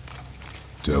 Eyvallah.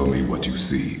 Tell me what you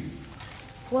see.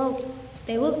 Well,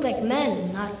 they look like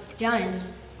men, not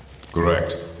giants.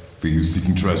 Correct. Thieves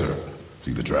seeking treasure.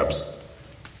 See the traps?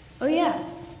 Oh yeah.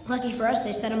 Lucky for us,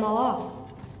 they set them all off.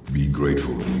 Be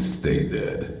grateful these stay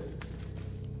dead.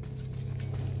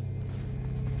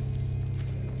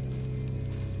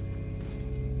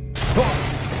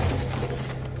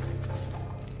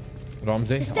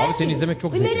 Ramsey, abi seni izlemek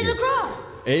çok We made zevkli. it across.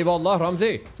 Eyvallah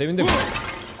Ramsey, sevindim.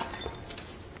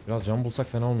 Biraz can bulsak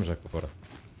fena olmayacak bu para.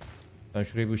 Ben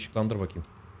şurayı bir ışıklandır bakayım.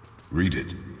 Read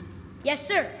it. Yes,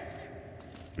 sir.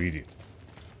 Read it.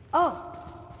 Oh,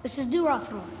 this is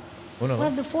Durothron, O ne one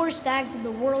lan? of the four stags of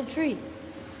the World Tree.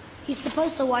 He's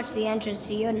supposed to watch the entrance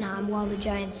to Jotunheim while the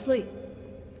giants sleep.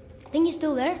 Think he's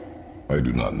still there? I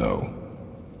do not know.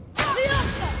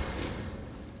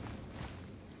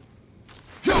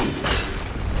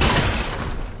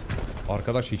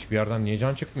 Arkadaş hiçbir yerden niye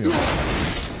can çıkmıyor?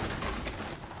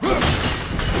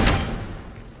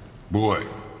 Boy,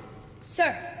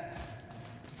 Sir.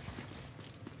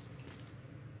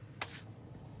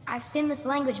 I've seen this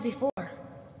language before.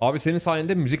 Abi senin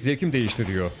sayende müzik zevkim değişti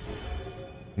diyor.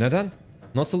 Neden?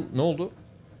 Nasıl? Ne oldu?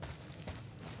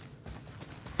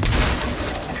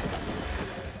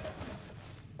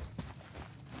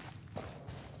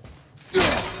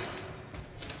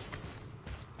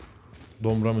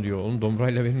 Dombra mı diyor? Oğlum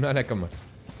dombrayla benim ne alakam var?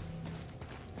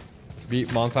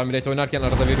 Bir Mantar Millet oynarken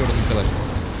arada veriyorum bu kadar.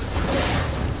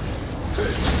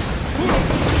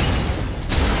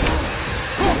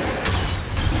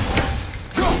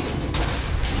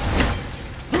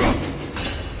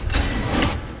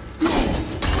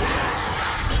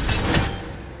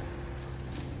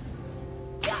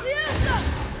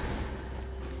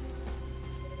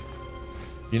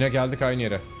 Yine geldik aynı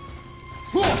yere.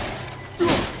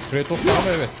 Kratos abi,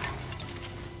 evet.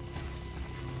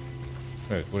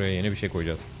 Evet, buraya yeni bir şey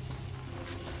koyacağız.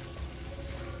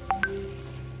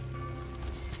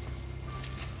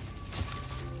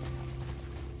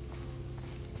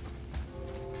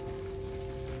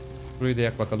 Burayı da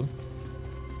yak bakalım.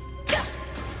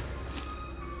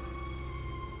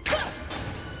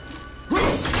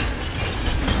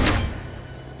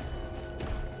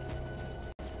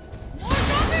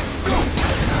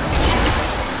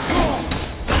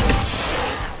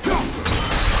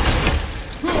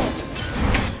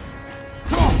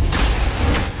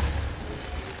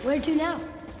 Where to now?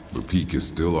 the peak is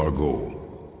still our goal.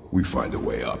 We find a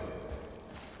way up.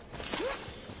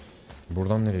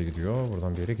 Buradan nereye gidiyor?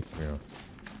 Buradan bir yere gitmiyor.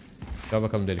 Gel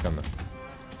bakalım delikanlı.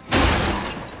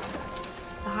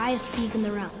 The highest peak in the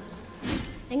realms.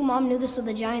 Think Mom knew this was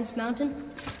the Giant's Mountain?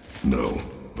 No,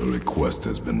 the request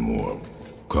has been more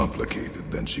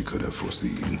complicated than she could have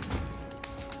foreseen.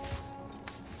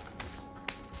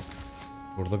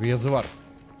 Burada bir yazı var.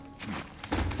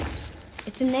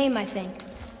 It's a name, I think.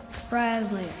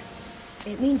 Praslayer.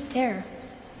 It means terror.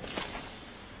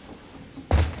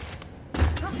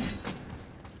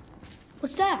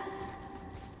 What's that?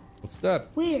 What's that?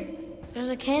 Weird. There's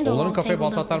a candle Oğlanın all kafaya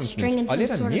tangled balta up atar with string mısınız? and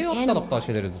some Alena sort niye of aptal animal. aptal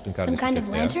şeyler yazıyorsun Some kardeşim? kind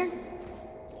of ya? lantern?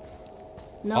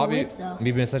 No Abi wick though.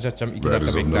 bir mesaj atacağım, 2 That dakika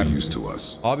is of bekler no use misin? to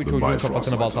us. Abi The çocuğun Bifrost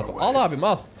kafasına lights balta our at. Al way. abim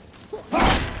al.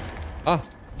 Ah.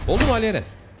 Oldu mu Alena?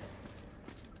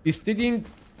 İstediğin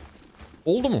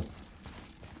oldu mu?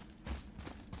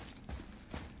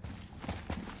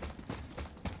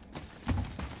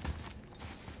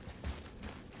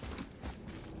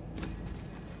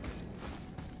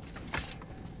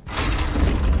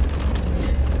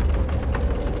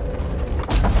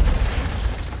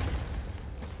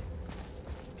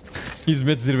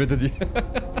 Hizmet zirvede diye.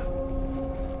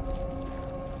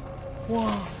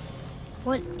 Whoa.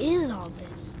 What is all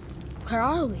this? Where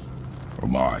are we? A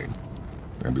mine.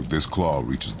 And if this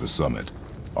claw reaches the summit,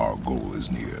 our goal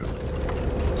is near. How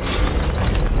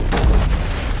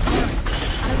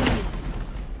do we use it?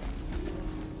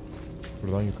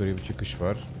 Buradan yukarıya bir çıkış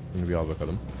var. Bunu bir al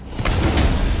bakalım.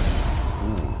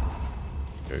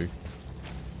 Okay.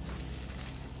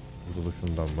 Burada da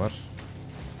şundan var.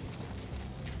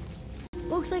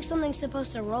 Looks like something's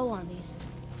supposed to roll on these.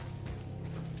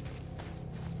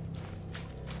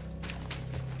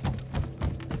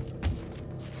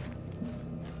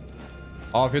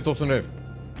 Afiyet olsun Rev.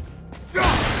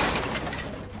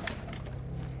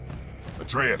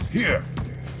 Atreus, here!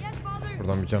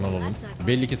 Buradan bir can alalım.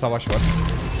 Belli ki savaş var.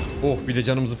 Oh, bir de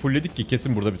canımızı fullledik ki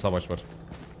kesin burada bir savaş var.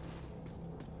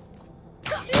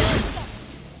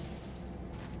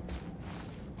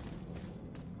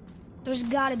 There's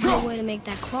gotta be a way to make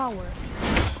that claw work.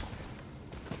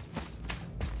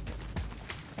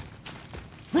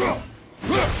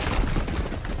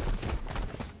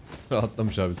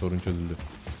 Rahatlamış abi, sorun çözüldü.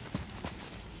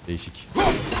 Değişik.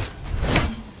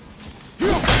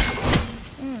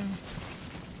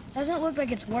 Doesn't look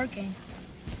like it's working.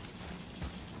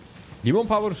 Limon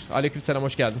Power, aleykümselam,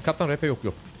 hoş geldin. Kaptan RP yok.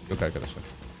 Yok arkadaşlar.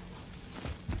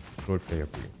 Roleplay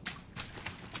yapayım.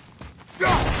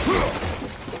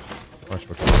 Aç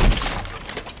bakalım.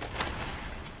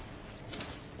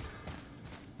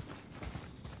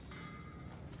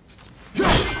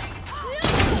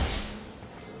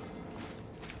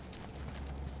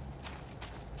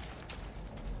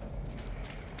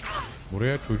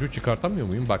 Buraya çocuğu çıkartamıyor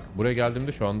muyum? Bak, buraya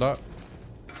geldiğimde şu anda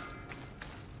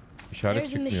işaret There's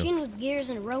a çıkmıyor. machine with gears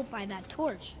and rope by that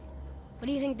torch. What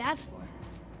do you think that's for?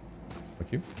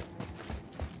 Bakayım.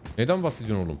 Neden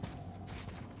bahsediyorsun oğlum?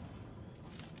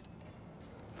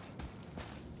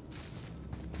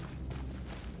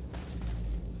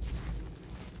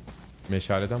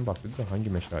 Meşaleden bahsediyor da hangi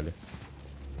meşale?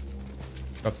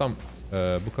 Kaptan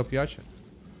bu kapıyı aç.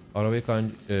 Arabayı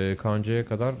kancaya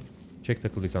kadar çek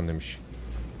takıldıysan demiş.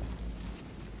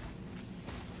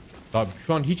 Tabii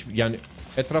şu an hiç, yani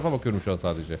etrafa bakıyorum şu an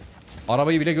sadece.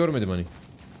 Arabayı bile görmedim hani.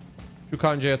 Şu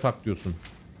kancaya tak diyorsun.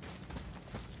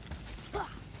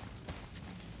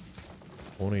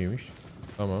 O neymiş?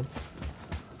 Tamam.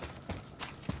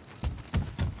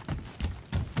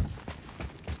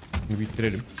 Şimdi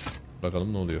bitirelim.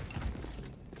 Bakalım ne oluyor.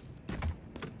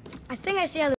 I think I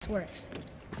see how this works.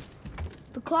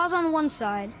 The claw's on one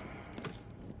side,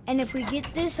 and if we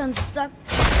get this unstuck...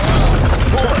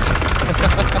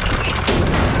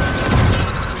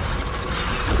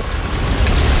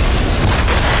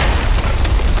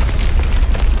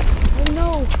 Oh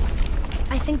no!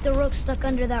 I think the rope's stuck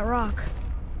under that rock.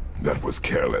 That was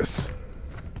careless.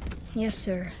 Yes,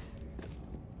 sir.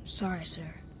 Sorry,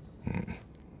 sir.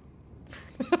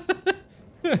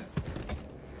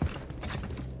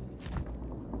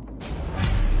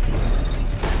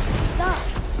 Stop.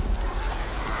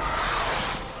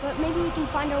 But maybe we can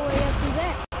find our way up through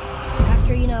there.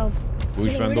 After, you know, Bu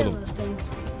iş getting rid bende of oğlum. those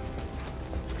things.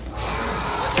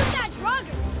 Look at that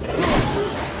drugger!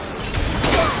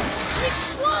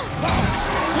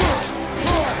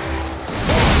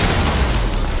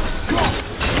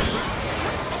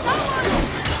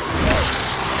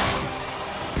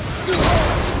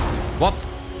 What?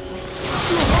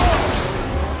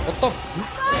 What the f...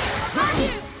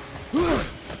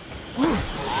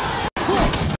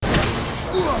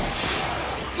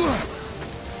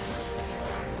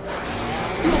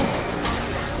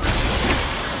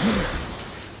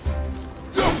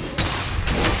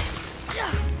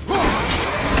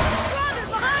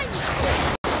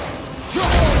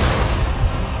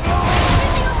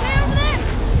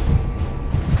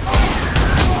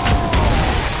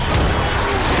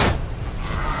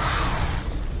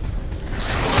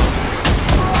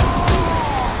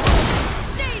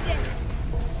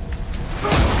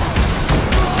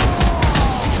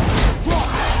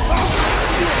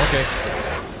 Okay.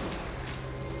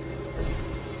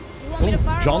 Oğlum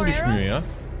can düşmüyor ya.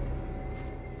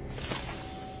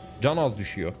 Can az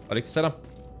düşüyor. Aleykümselam.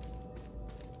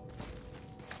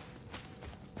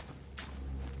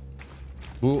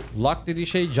 Bu luck dediği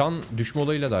şey can düşme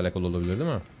olayıyla da alakalı olabilir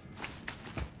değil mi?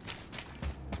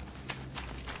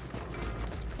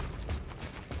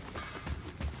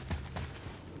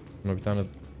 Buna bir tane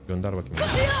gönder bakayım.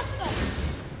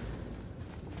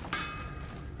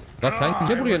 Ya sen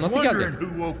ne buraya nasıl geldin? Who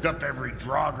woke up every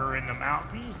drogger in the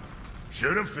mountains?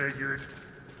 Should have figured.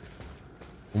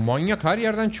 Bu manyak her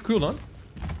yerden çıkıyor lan.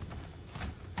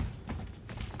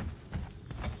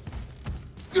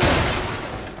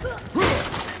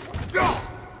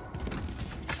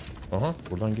 Aha,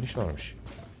 buradan giriş varmış.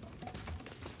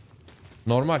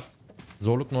 Normal.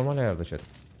 Zorluk normal ayarda chat.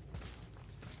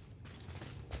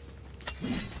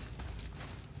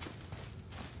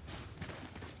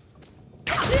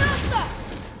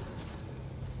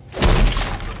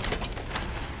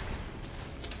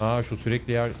 Aa, şu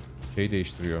sürekli yer şey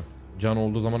değiştiriyor. Can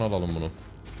olduğu zaman alalım bunu.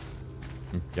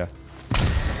 Hı, gel.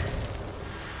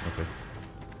 Okay.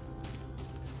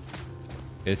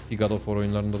 Eski God of War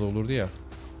oyunlarında da olurdu ya.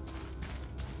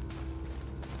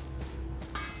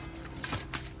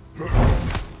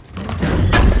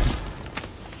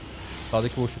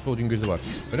 Sağdaki boşlukta Odin gözü var.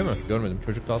 Öyle mi? Görmedim.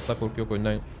 Çocukta asla korku yok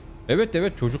oyundan. Evet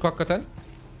evet, çocuk hakikaten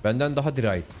benden daha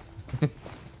dirayet.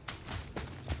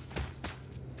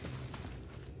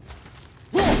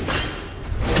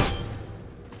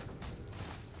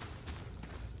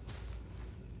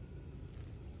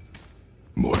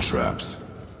 More traps.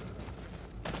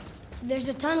 There's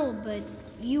a tunnel, but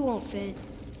you won't fit.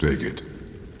 Take it.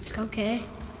 Okay.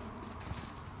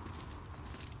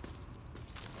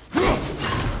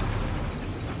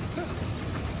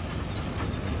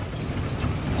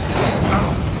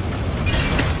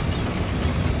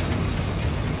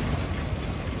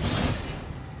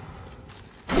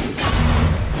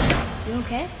 You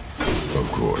okay?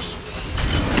 Of course.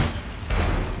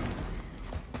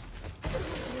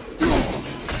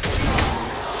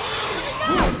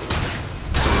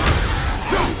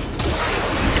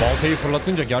 Baltayı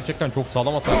fırlatınca gerçekten çok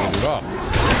sağlam hasar veriyor ha.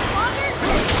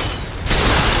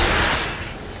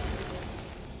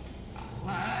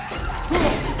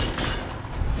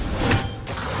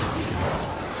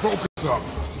 Focus up.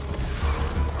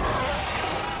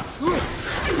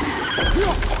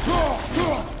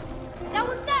 That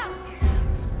one's down.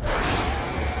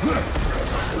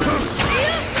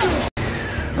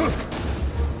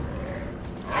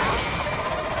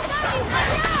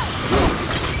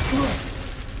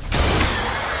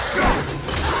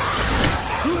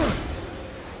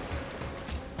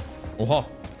 Oha.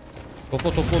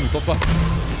 Topla topla onu, topla.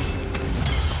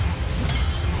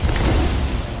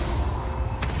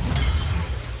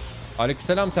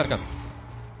 Aleykümselam Serkan.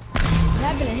 What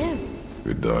happened to him?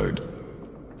 It died.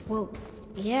 Well,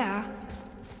 yeah.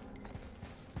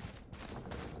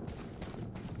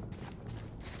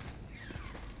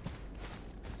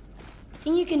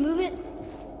 Think you can move it?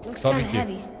 Looks Tabii kind of ki.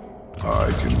 heavy.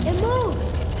 I can... It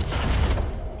moved!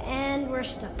 And we're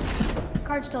stuck.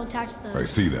 Card's still attached to I the...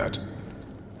 see that.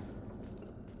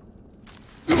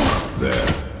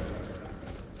 There.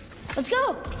 Let's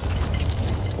go!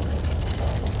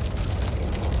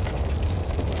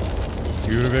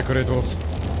 Yürü be Kratos.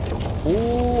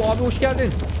 Oo abi, hoş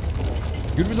geldin.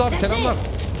 Gürbüz abi, selamlar.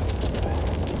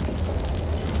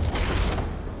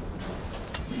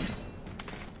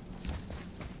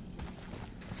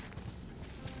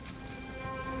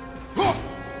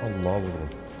 Allah'a vurdum.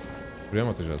 Buraya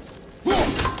mı atacağız?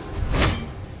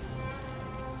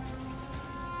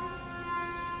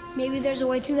 Maybe there's a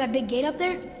way through that big gate up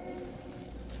there?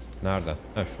 Nereden?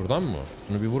 Ha, şuradan mı?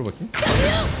 Şunu bir vur bakayım.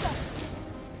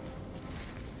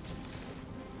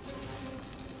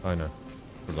 Aynen.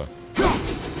 Burada.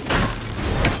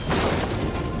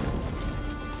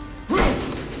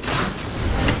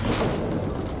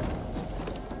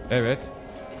 Evet.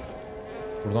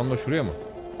 Buradan da şuraya mı?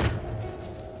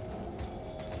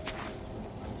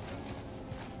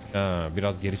 Ha,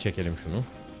 biraz geri çekelim şunu.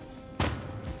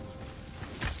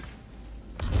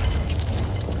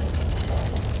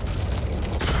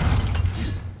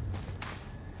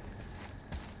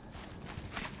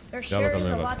 There Gel sure bakalım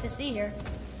is a evlat. lot to see here.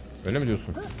 Öyle mi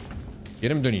diyorsun?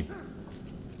 Geri mi döneyim?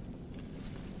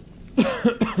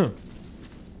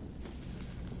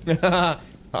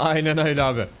 Aynen öyle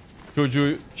abi.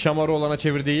 Çocuğu şamarı olana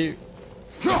çevirdiği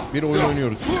bir oyun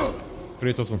oynuyoruz.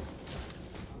 Kratos'un.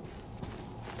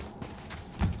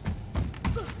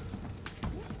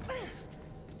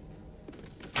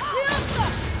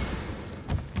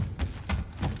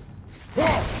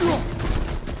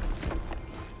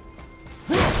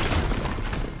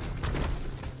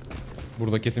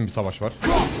 Burada kesin bir savaş var.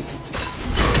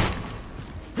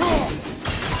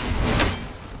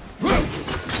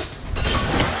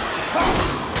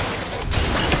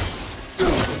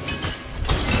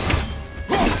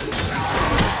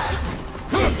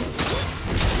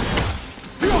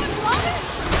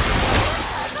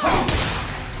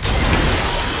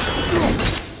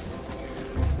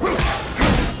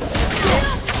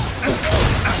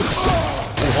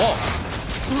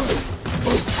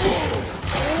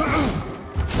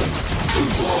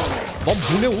 Lan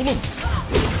bu ne oğlum?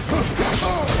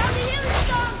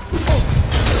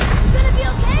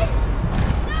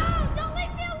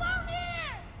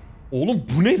 Oğlum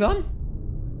bu ne lan?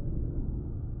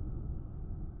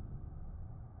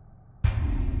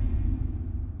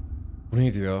 Bu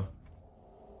neydi ya?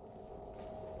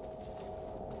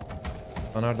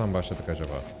 Nereden başladık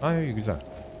acaba? Ay güzel.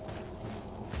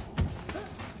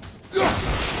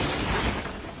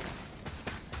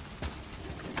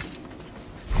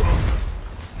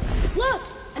 Look!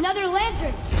 Another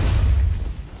lantern!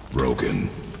 Broken.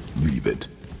 Leave it.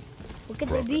 What could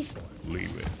there be for? Leave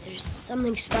it. There's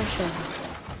something special about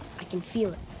it. I can feel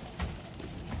it.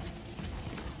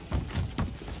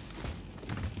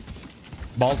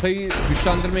 Baltayı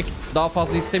güçlendirmek daha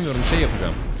fazla istemiyorum. Şey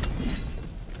yapacağım.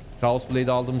 Chaos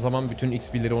Blade'i aldığım zaman bütün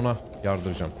XP'leri ona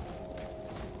yardıracağım.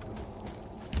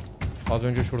 Az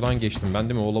önce şuradan geçtim. Ben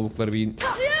değil mi? O lavukları bir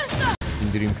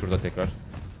indireyim şurada tekrar.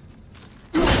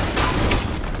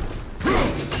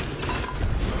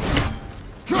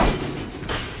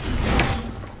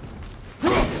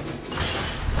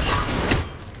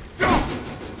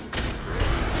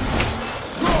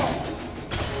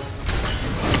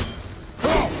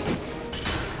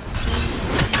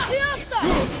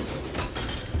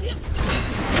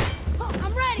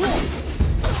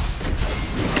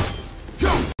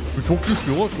 Çok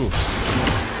güçlü o şu.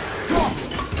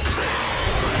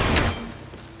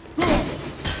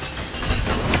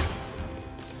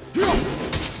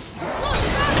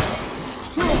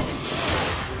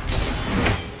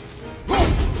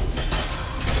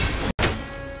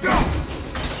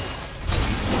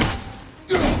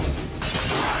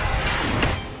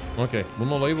 Okey,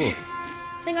 bunun olayı bu. I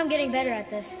think I'm getting better at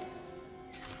this.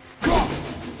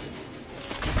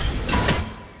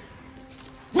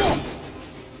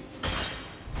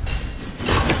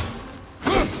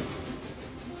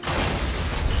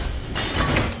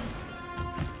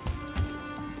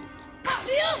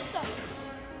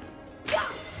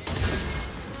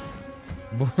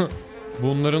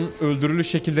 Bunların öldürülü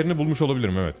şekillerini bulmuş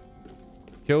olabilirim, evet.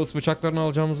 Chaos bıçaklarını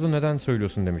alacağımızı neden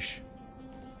söylüyorsun demiş.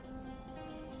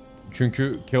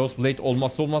 Çünkü Chaos Blade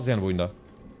olmazsa olmaz yani bu oyunda.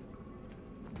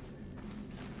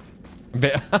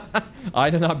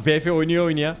 Aynen abi, BF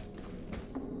oynuyor.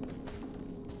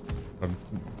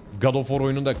 God of War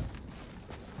oyununda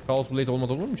Chaos Blade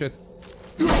olmadan olur mu chat?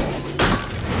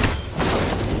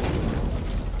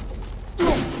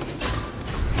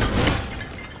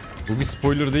 Bu bir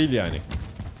spoiler değil yani.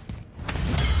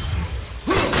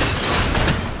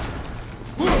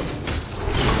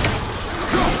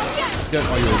 Gel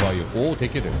ayı. Oo,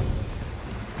 tek yedi.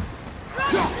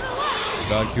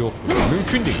 Belki yoktur.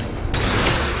 Mümkün değil.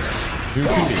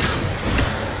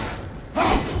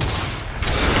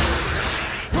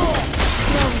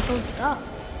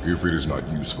 If it is not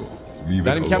useful, leave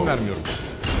Ben it imkan alone. vermiyorum.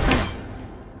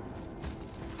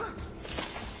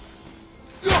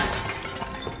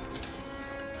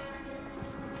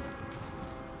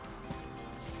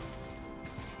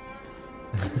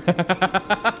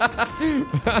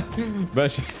 Ben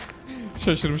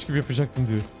şaşırmış gibi yapacaktım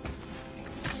diyor.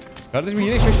 Kardeşim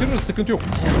yine şaşırırız, sıkıntı yok.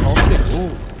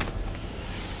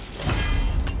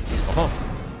 Aha.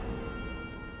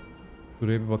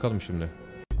 Şuraya bir bakalım şimdi.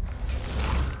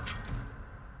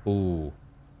 Oo.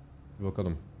 Bir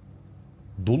bakalım.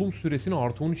 Dolum süresini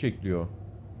artı 13 ekliyor.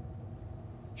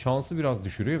 Şansı biraz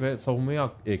düşürüyor ve savunmayı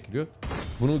ekliyor.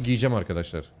 Bunu giyeceğim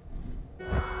arkadaşlar.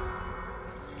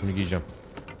 Bunu giyeceğim.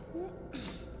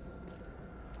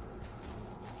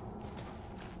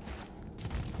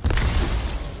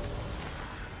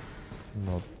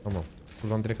 Tamam.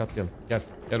 Buradan direkt atlayalım.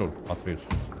 Gel oğlum. Atreus.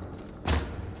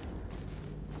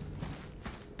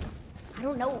 I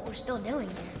don't know what we're still doing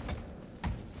here.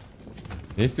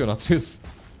 Ne istiyorsun Atreus?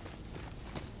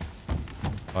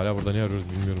 Hala burada ne arıyoruz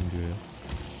bilmiyorum diyor ya.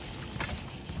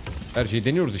 Her şeyi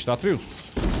deniyoruz işte Atreus.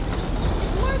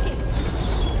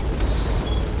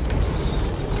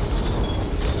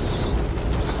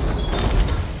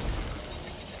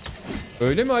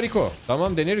 Öyle mi Hariko?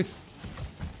 Tamam, deneriz.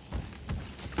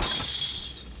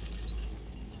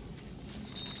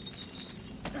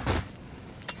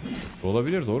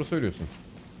 Olabilir, doğru söylüyorsun.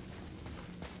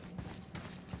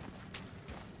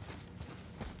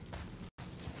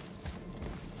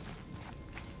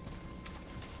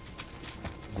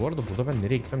 Bu arada burada ben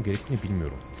nereye gitmem gerektiğini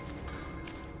bilmiyorum.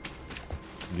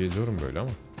 Geziyorum böyle ama.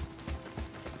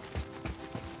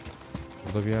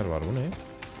 Burada bir yer var, bu ne?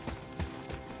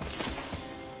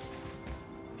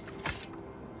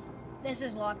 This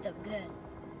is locked up good.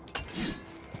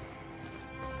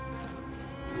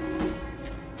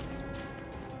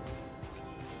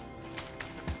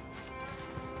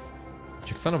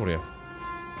 Çıksana buraya.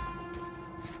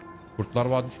 Kurtlar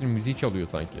Vadisi'nin müziği çalıyor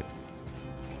sanki.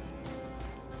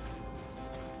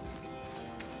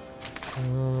 Almost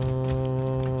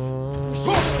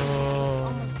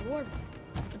dwarven.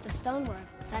 But the stonework,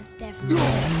 that's definitely.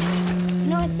 You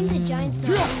know, I think the giants not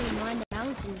only mined the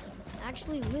mountain,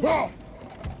 actually live there.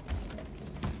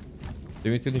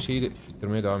 Demeter'in şeyi de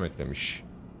ittirmeye devam et demiş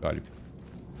Galip.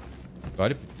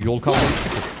 Galip yol kalmamıştı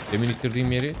ki. Demin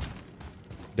ittirdiğim yeri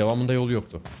devamında yolu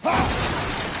yoktu.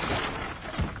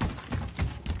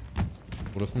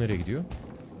 Burası nereye gidiyor?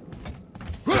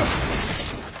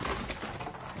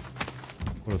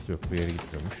 Burası yok, bu yere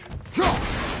gitmiyormuş.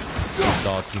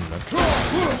 Dağıtayım ben.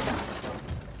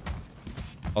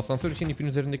 Asansör için ipin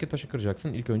üzerindeki taşı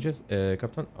kıracaksın. İlk önce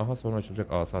kaptan aha sonra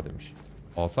açılacak asa demiş.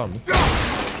 Asa mı?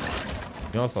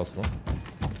 Ne asası lan?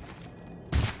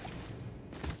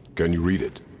 Can you read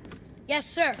it? Yes,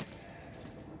 sir.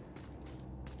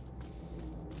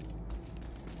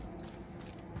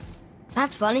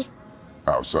 That's funny.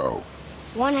 How so?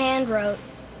 One hand wrote,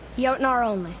 Jotnar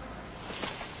only.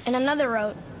 And another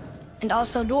wrote, and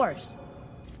also dwarves.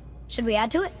 Should we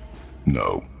add to it?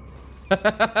 No.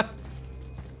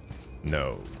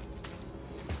 No.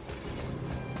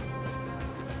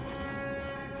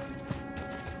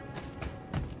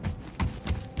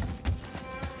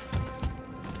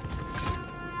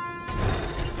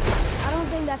 I don't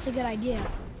think that's a good idea.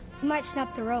 You might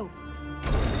snap the rope.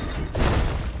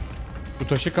 Bu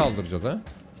taşı kaldıracağız ha.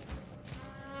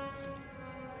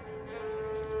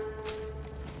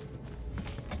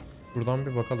 Buradan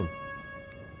bir bakalım.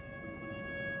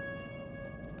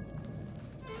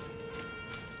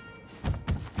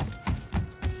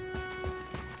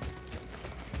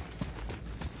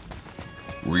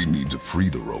 We need to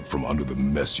free the rope from under the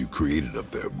mess you created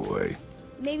up there, boy.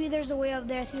 Maybe there's a way up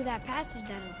there through that passage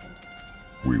that opened.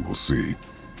 We will see.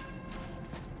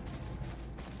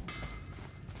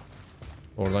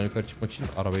 Oradan yukarı çıkmak için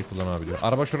arabayı kullanabiliyor.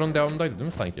 Araba şuranın devamındaydı değil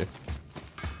mi sanki?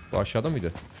 Bu aşağıda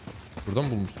mıydı? Buradan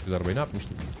mı bulmuştuk biz arabayı? Ne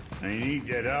yapmıştık? I need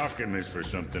that alchemist for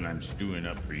something I'm stewing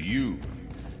up for you.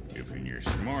 If you're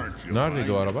smart, you'll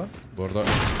Neredeydi o araba? Bu arada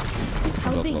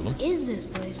How big atalım. is this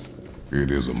place?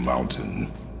 It is a mountain.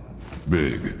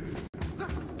 Big.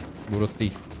 Burası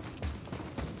değil.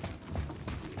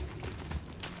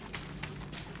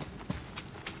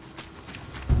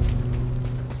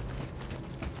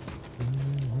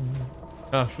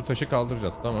 Ha şu taşı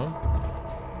kaldıracağız, tamam.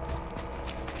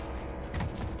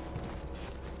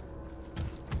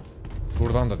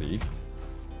 Buradan da değil.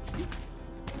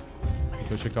 Bu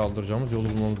taşı kaldıracağımız yolu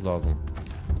bulmamız lazım.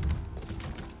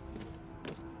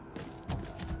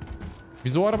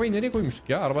 Biz o arabayı nereye koymuştuk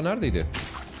ya? Araba neredeydi?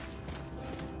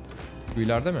 Bu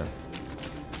ileride mi?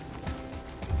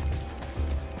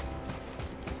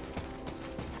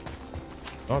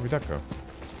 Aa bir dakika.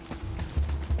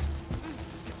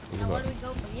 Now where do we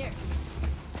go from here?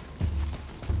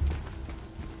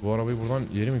 Bu arabayı buradan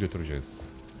ileri mi götüreceğiz?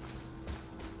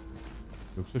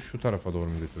 Yoksa şu tarafa doğru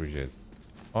mu götüreceğiz?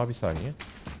 Aa bir saniye.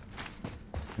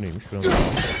 Bu neymiş? Şuna bakalım.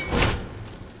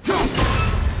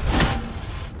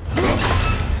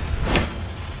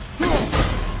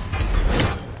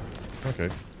 Okay.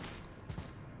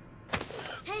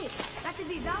 Hey, that could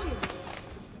be valuable.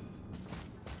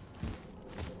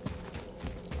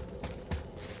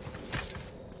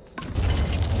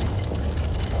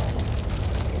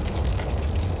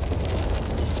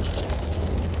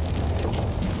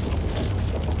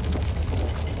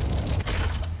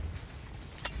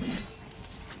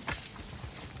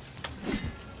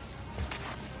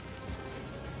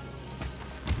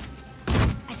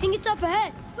 I think it's up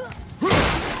ahead.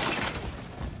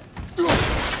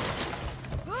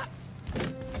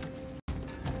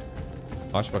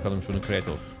 Aç bakalım şunu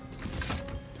Kratos.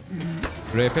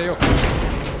 RP yok.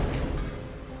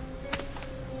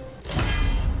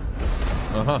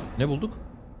 Aha ne bulduk?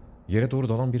 Yere doğru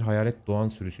dalan bir hayalet doğan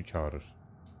sürüsü çağırır.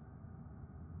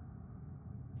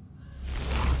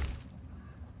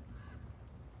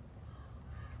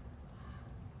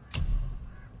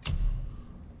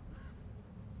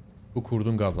 Bu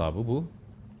kurdun gazabı bu.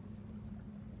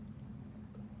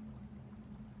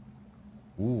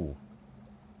 Bu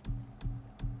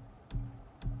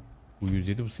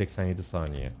 107, bu 87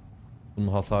 saniye. Bunun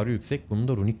hasarı yüksek, bunun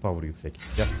da runic power yüksek.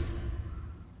 Gel.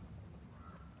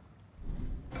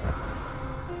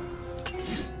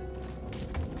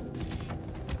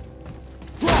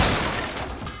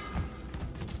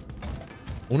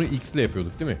 Onu X ile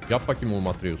yapıyorduk değil mi? Yap bakayım o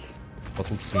Atreus.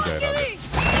 Basılı tutunca herhalde.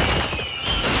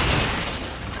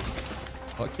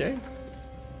 Okey.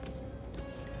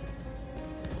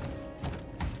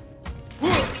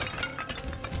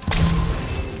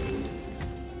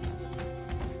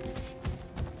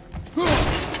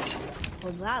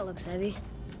 Well, that looks heavy.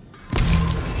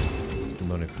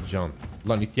 bunların hepsi can.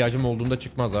 Lan ihtiyacım olduğunda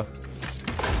çıkmaz ha.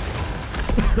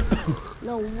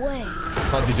 No way.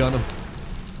 Hadi canım.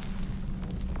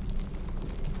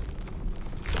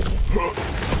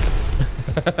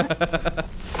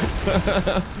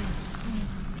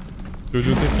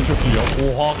 Çocuğun tepki çok iyi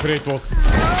ya. Oha Kratos.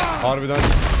 Harbiden.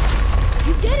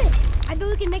 You did it! I bet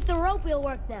we can make the rope wheel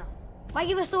work now. Might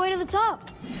give us the way to the top.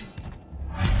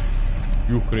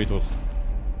 Yuh Kratos.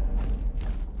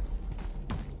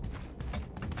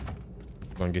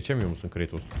 Lan geçemiyor musun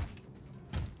Kratos?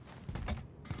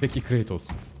 Peki Kratos.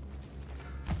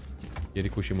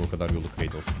 Geri koşayım o kadar yolu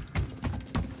Kratos.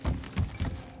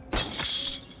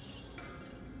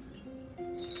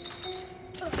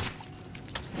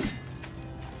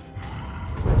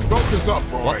 Focus up,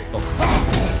 boy.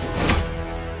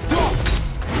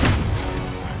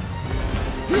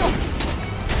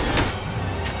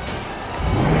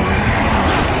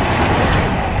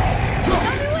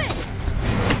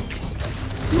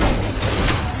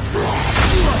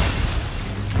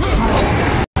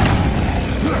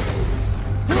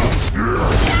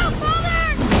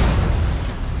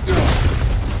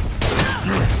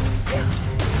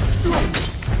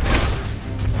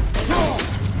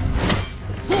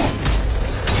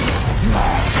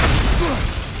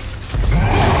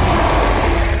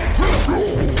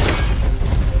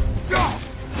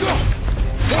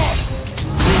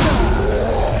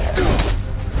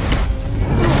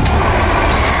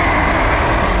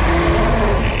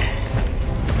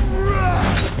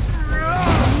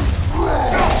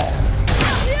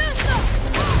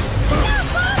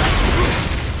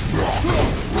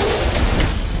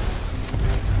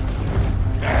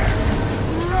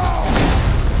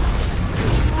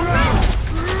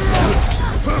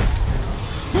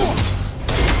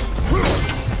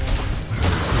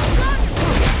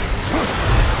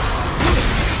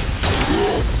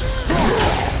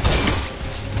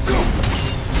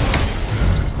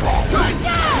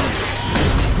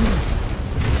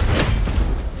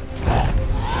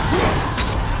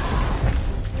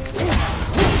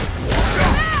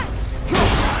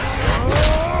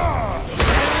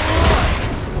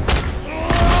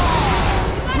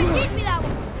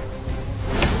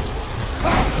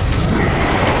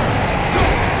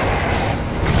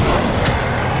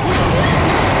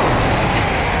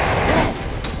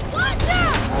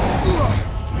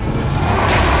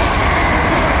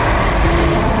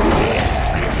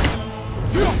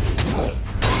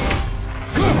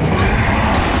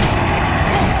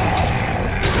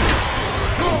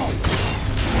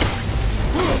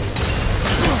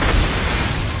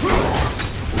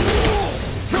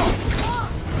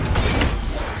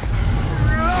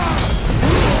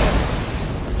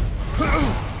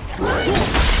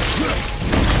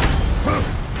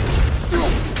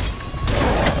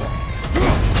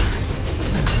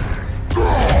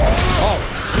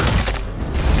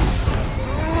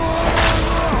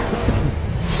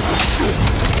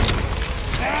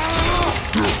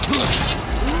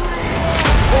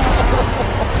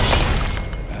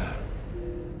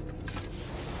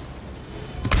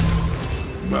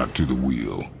 Back to the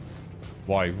wheel.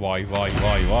 Vay vay vay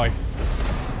vay vay.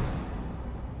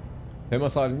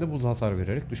 Temas halinde buz hasar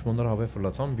vererek düşmanları havaya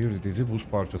fırlatan bir dizi buz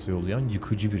parçası yollayan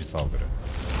yıkıcı bir saldırı.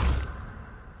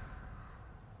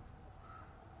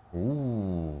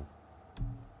 Oo.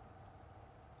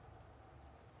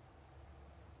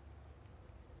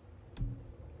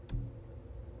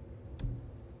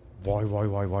 Vay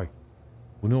vay vay vay.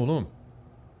 Bu ne oğlum?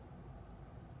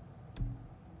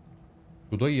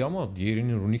 Şu da iyi ama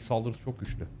diğerinin runik saldırısı çok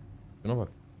güçlü. Şuna bak.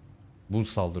 Buz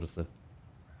saldırısı.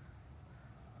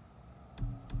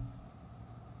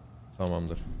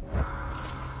 Tamamdır.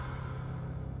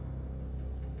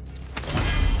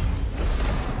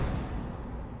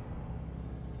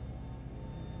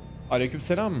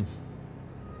 Aleykümselam.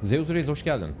 Zeus Reis hoş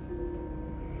geldin.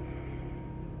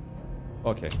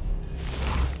 Okey.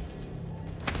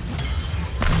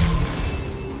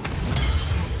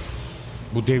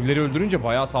 Bu devleri öldürünce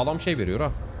bayağı sağlam şey veriyor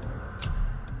ha.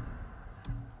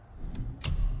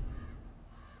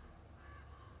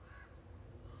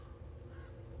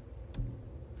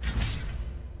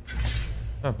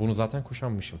 Ha, bunu zaten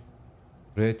kuşanmışım.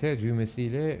 RT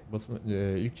düğmesiyle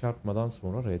ilk çarpmadan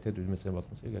sonra RT düğmesine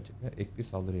basmasıyla gerçekten ek bir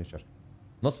saldırı yaşar.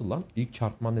 Nasıl lan? İlk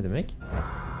çarpma ne demek? I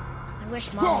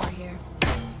wish Mom were here.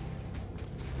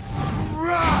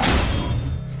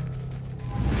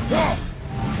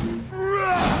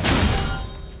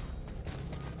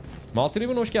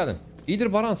 Maltriven hoş geldin.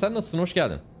 İyidir Baran, sen nasılsın? Hoş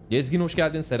geldin. Gezgin hoş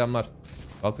geldin. Selamlar.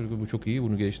 Kalkırgı bu çok iyi.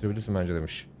 Bunu geliştirebilirsin bence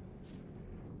demiş.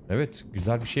 Evet,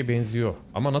 güzel bir şeye benziyor.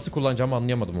 Ama nasıl kullanacağımı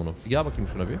anlayamadım onu. Gel bakayım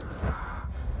şuna bir.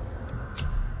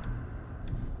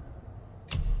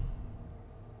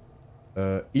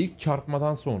 İlk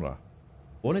çarpmadan sonra.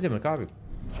 O ne demek abi?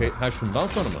 Şundan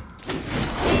sonra mı?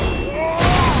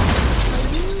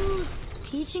 Are you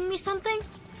teaching me something?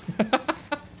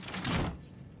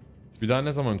 Bir daha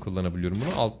ne zaman kullanabiliyorum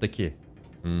bunu? Alttaki.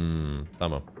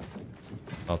 Tamam.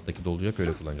 Alttaki dolacak,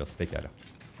 öyle kullanacağız. Pekala.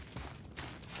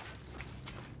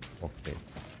 Okey.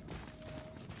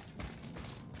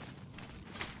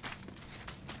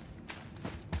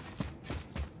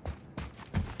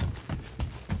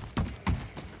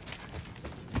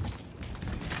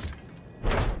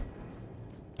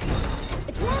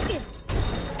 It's working.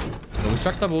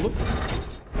 Çalışacak tabi oğlum.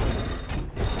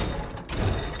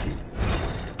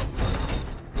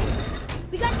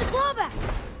 We got the claw back.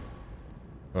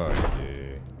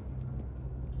 Haydi.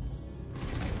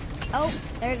 Oh,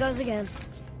 there it goes again.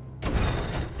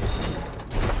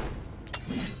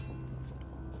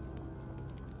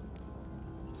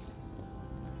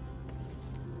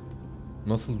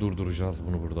 Nasıl durduracağız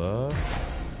bunu burada?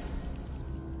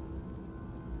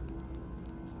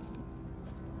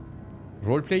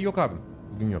 Roleplay yok abi.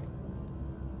 Bugün yok.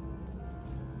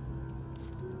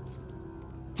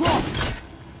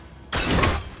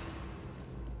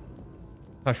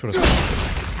 Ha, şurası.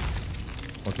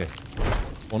 Okey.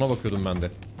 Ona bakıyordum ben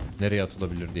de. Nereye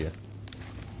atılabilir diye. I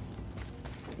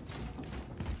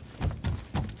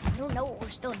don't know what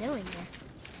we're still doing here.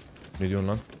 Ne diyorsun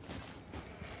lan?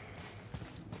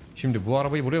 Şimdi bu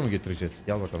arabayı buraya mı getireceğiz?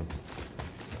 Gel bakalım.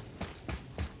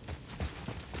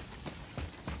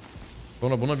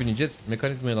 Sonra buna bineceğiz.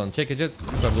 Mekanizmadan çekeceğiz.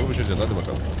 Yukarı doğru uçacağız. Hadi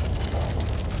bakalım.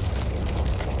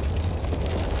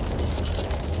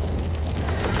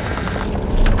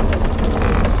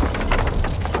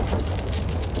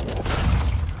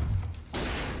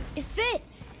 It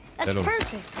fits. That's Hello.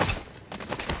 perfect.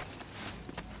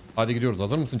 Hadi gidiyoruz.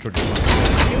 Hazır mısın çocuk?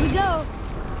 Here we go.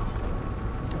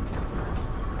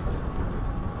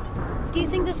 Do you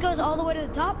think this goes all the way to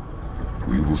the top?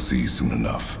 We will see soon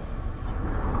enough.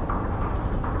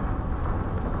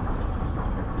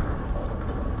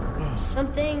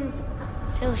 Something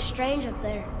feels strange up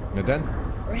there. Neden?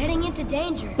 We're heading into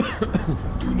danger.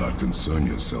 Do not concern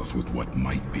yourself with what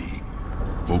might be.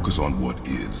 Focus on what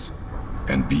is,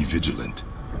 and be vigilant.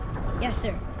 Yes,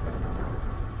 sir.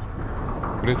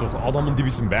 Kratos, adamın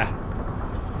dibisin be.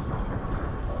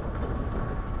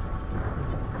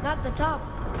 Not the top,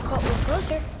 but we're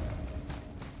closer.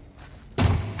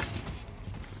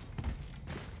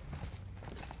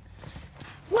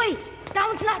 Wait, that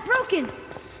one's not broken.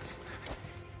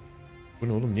 Bu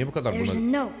ne oğlum? Niye bu kadar There's a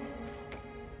buna? note.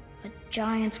 A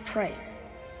giant's prayer.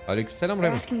 Aleykümselam They're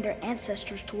Remy. asking their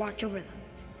ancestors to watch over them.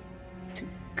 To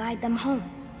guide them home.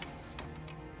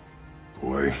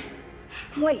 Boy,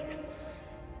 Wait.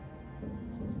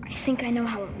 I think I know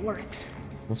how it works.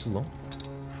 Nasıl lan?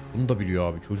 Bunu da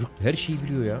biliyor abi. Çocuk her şeyi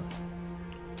biliyor ya.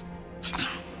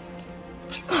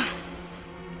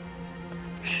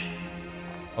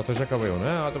 Atacak havaya onu.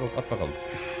 Ha, hadi bak, at bakalım.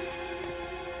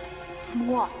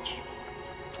 Watch.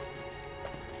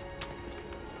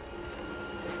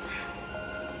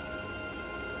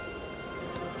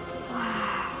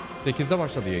 Wow. 8'de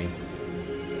başladı yayın.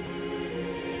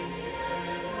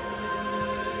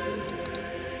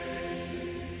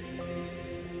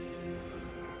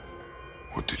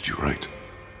 what did you write?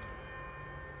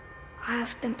 I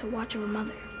asked them to watch over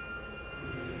Mother.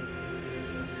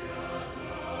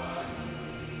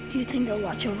 Do you think they'll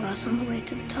watch over us on the way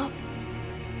to the top?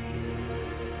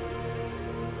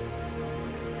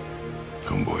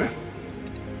 Come, boy.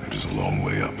 It is a long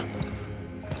way up.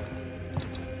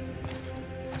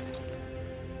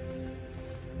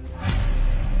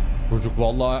 Çocuk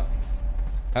vallahi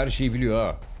her şeyi biliyor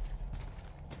ha.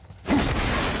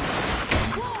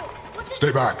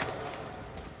 Stay back!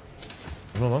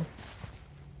 Bu ne lan?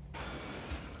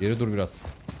 Geri dur biraz.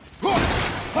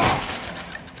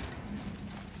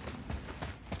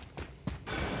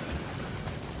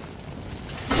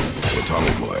 The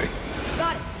tunnel, boy.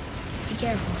 Got it. Be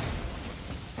careful.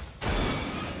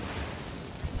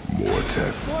 More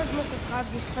tests. Boars must have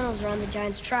carved these tunnels around the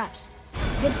giant's traps.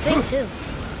 Good thing, too.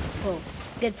 Well,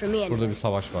 good for me Burada anyway. bir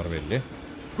savaş var belli.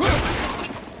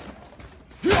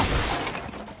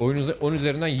 10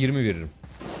 üzerinden 20 veririm.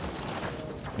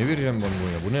 Ne vereceğim ben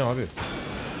buna ya? Bu ne abi?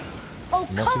 Oh,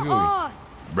 Nasıl bir come oyun? on!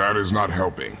 That is not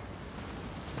helping.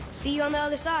 See you on the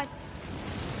other side.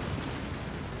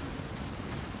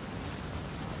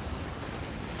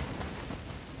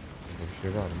 Burada bir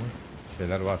şey var mı?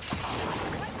 Şeyler var.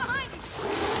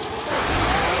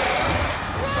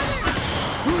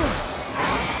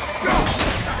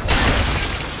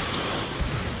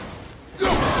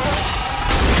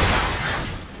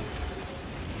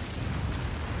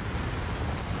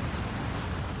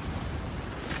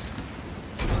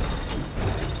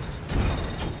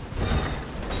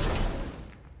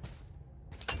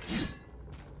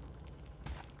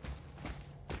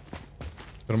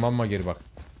 Tırmanma geri bak.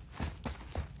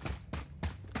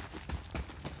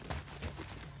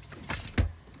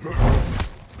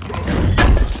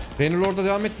 Bannerlord'da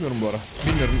devam etmiyorum bu ara.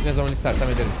 Bilmiyorum, ne zaman istersem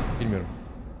ederim. Bilmiyorum.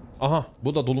 Aha,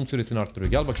 bu da dolum süresini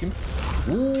arttırıyor. Gel bakayım.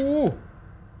 Oo!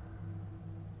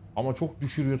 Ama çok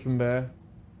düşürüyorsun be.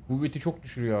 Kuvveti çok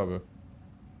düşürüyor abi.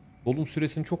 Dolum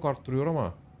süresini çok arttırıyor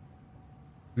ama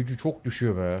gücü çok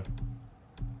düşüyor be.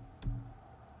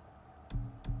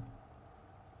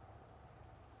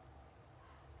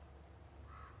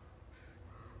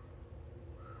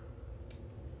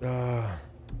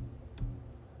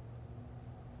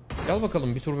 Gel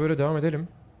bakalım, bir tur böyle devam edelim.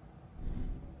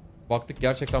 Baktık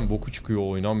gerçekten boku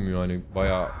çıkıyor, oynanmıyor, hani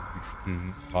bayağı güçsüz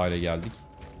hale geldik.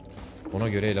 Ona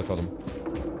göre el atalım.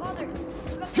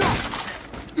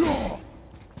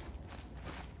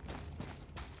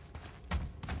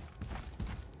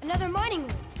 Another mining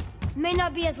room. May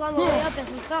not be as long a way up as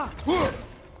we thought.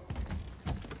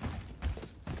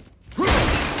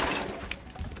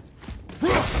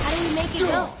 How did we make it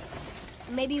go?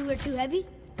 Maybe we were too heavy?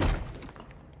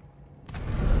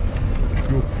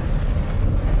 Yuh.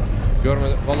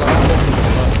 Görmedim. Vallahi ben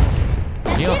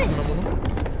korktum. Niye yaptım ben bunu?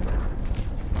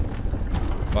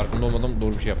 Farkında olmadan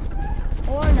doğru bir şey yaptım.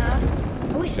 Or not.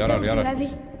 Are we still too Yarar. heavy?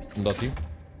 Bunu da atayım.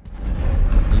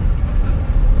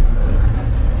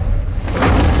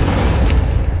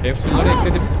 Efsunları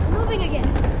ekledim. Moving again.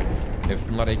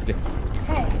 Efsunları ekle.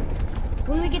 Hey,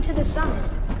 when we get to the summit,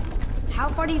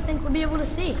 how far do you think we'll be able to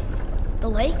see? The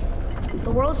lake?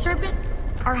 The world serpent?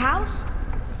 Our house?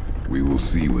 We will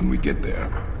see when we get there.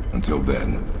 Until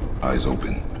then, eyes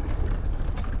open.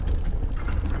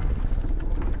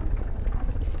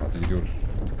 Hadi gidiyoruz.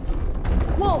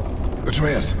 Whoa!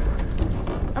 Atreus!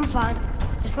 I'm fine.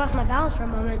 Just lost my balance for a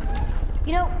moment.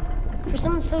 You know, for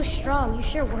someone so strong, you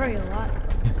sure worry a lot.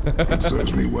 It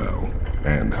serves me well,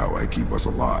 and how I keep us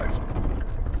alive.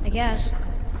 I guess.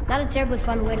 Not a terribly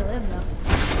fun way to live, though.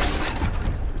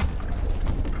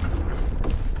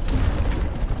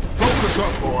 Focus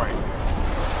up, boy!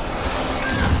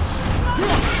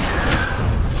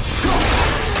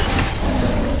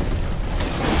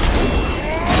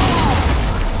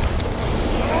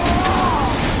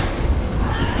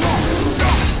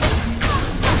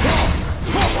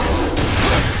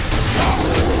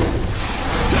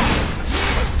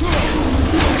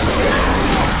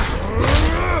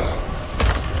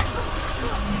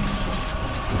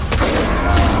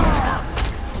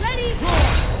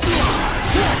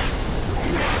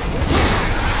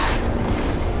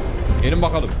 Gelin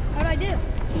bakalım. How'd I do?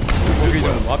 Çok iyi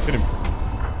canım, aferin.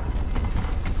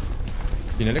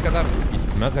 Finale kadar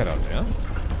gitmez herhalde ya.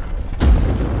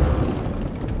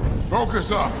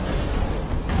 Focus up!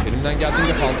 Elimden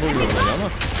geldiğince fazla oynuyorum öyle ama.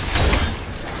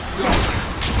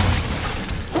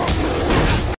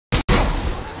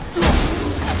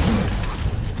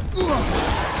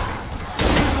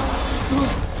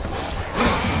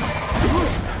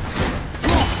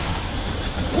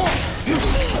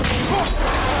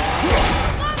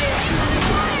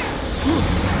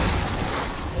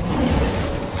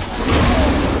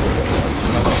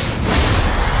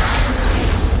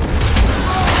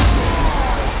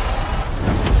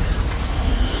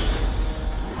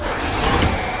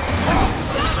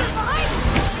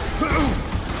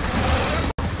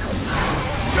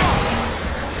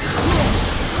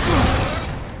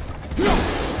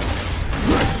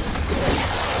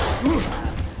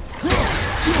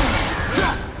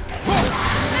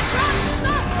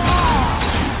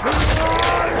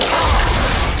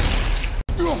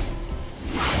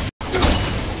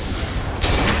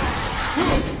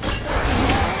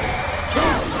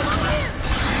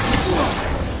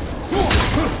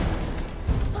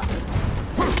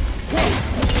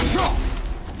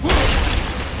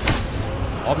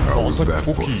 Abi balta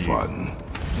çok iyi. I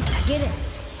get it.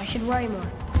 I should worry more.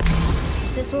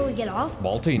 Is this where we get off?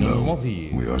 Balta inanılmaz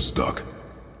iyi. We are stuck.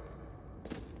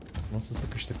 Nasıl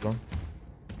sıkıştık lan?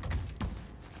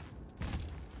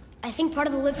 I think part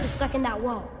of the lift is stuck in that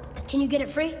wall. Can you get it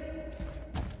free?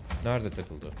 Nerede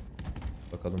takıldı?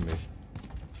 Bakalım bir.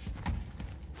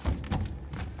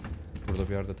 Burada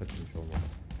bir yerde takılmış olmalı.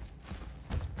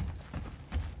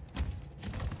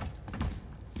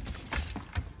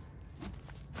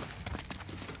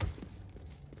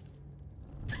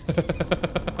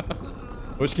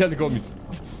 Hoş geldin Comics.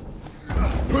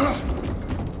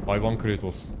 Hayvan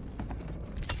Kratos.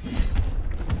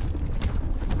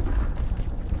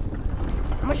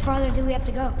 How much farther do we have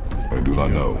to go? I do not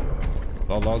know.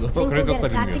 Vallahi Think we'll Kratos get da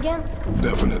attacked bilmiyor. again?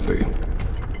 Definitely.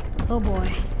 Oh boy.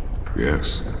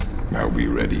 Yes. Now be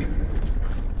ready.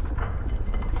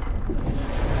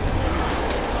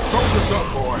 Focus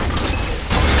up, boy!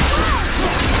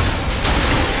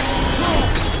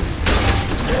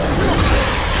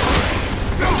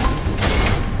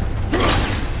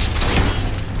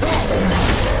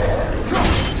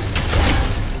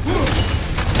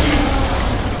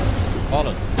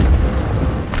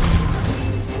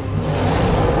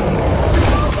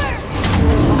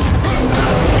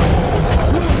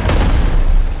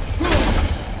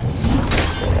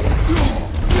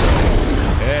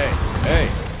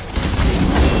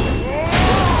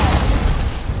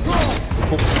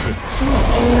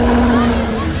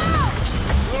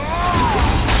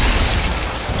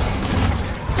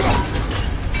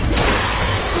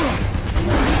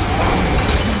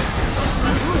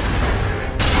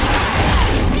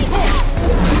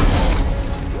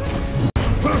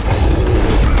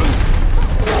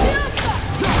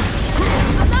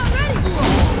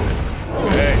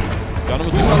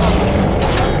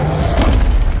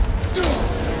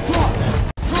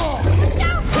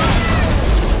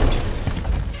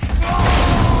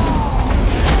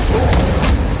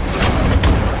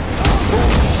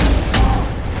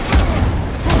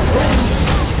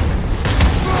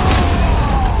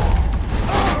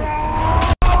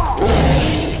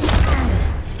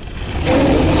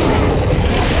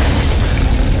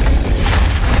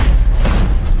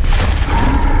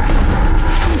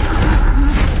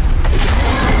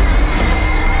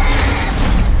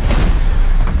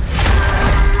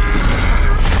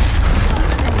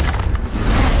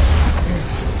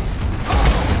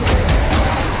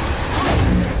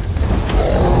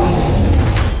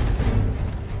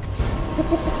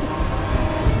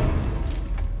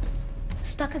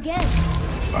 Stuck again.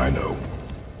 I know.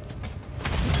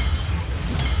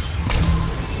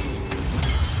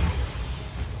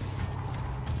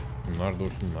 Bunlar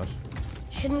dursunlar.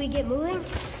 Shouldn't we get moving?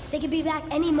 They could be back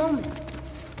any moment.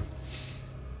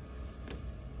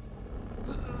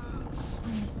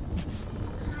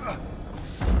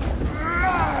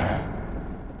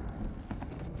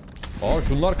 Aa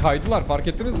şunlar kaydılar, fark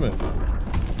ettiniz mi?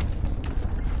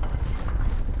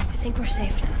 I think we're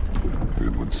safe now.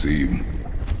 It would seem.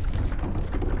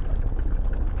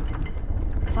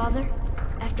 Father,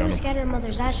 after we scatter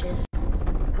Mother's ashes,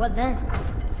 what then?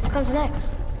 What comes next?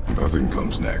 Nothing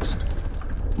comes next.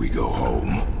 We go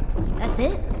home. That's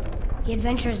it? The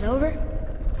adventure is over?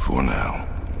 For now.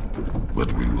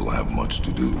 But we will have much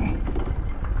to do.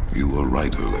 You were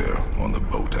right earlier on the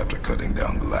boat after cutting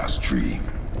down the last tree.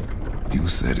 You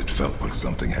said it felt like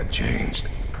something had changed.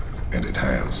 And it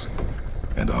has.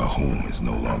 And our home is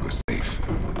no longer safe.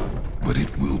 But it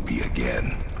will be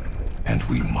again. And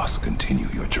we must continue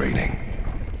your training.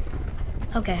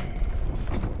 Okay.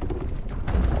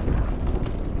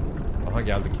 Aha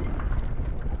geldik.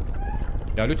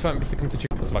 Ya lütfen bir sıkıntı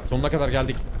çıkmasın. Bak sonuna kadar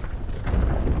geldik.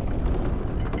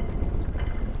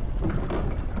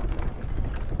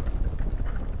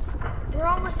 We're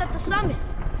almost at the summit.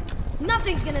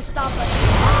 Nothing's gonna stop us.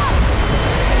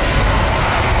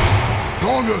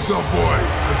 Calm yourself, boy,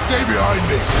 and stay behind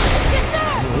me. Yes,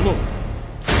 sir! Oğlum.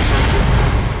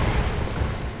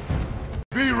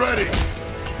 Be ready.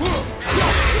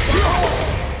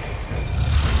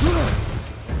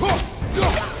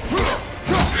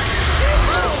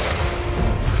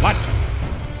 Lan.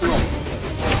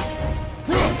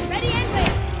 Ready and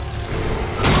wait.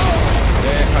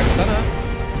 Kaçsana.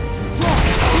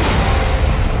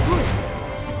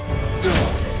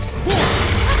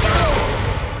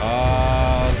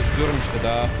 Zıplıyorum işte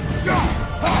daha.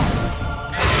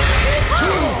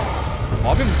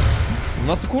 Abim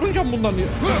nasıl korunacağım bundan ya?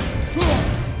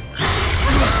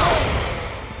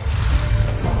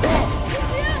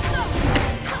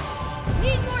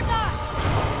 Need more time.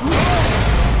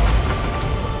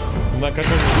 Bundan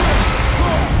kaçamıyorum.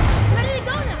 Ready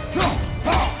to go now.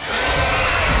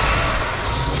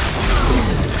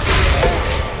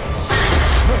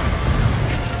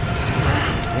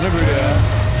 Bu ne böyle ya?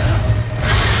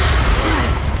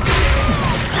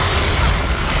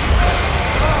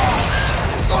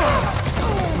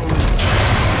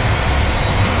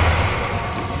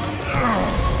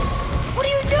 What do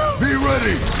you do? Be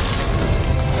ready.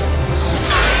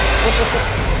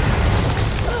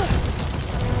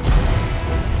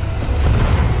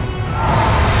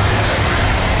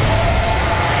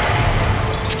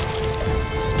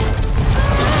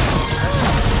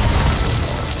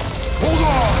 Hold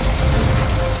on.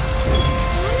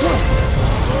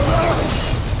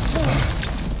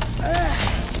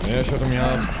 Ne yaşadım ya?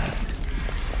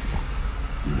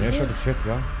 Ne yaşadık chat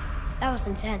ya? That was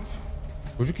intense.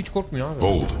 Çocuk hiç korkmuyor abi.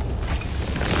 Hold.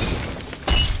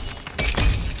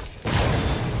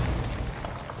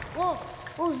 Whoa,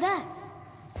 what was that?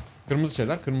 Kırmızı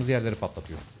şeyler kırmızı yerleri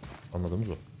patlatıyor. Anladığımız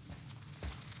o.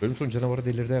 Bölüm sonu canavarı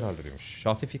delirdi herhalde demiş.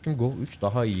 Şahsi fikrim Go 3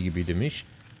 daha iyi gibi demiş.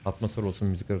 Atmosfer olsun,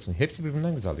 müzikler olsun. Hepsi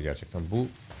birbirinden güzeldi gerçekten. Bu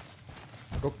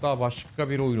çok daha başka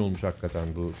bir oyun olmuş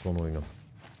hakikaten bu son oyunu.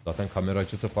 Zaten kamera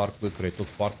açısı farklı, Kratos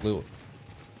farklı.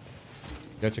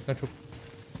 Gerçekten çok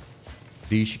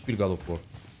değişik bir God of War.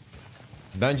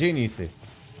 Bence en iyisi.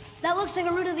 That looks like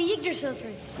a root of the Yggdrasil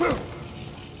tree.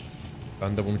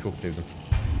 Ben de bunu çok sevdim.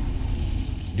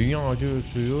 Dünya ağacı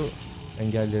suyu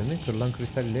engellerini kırılan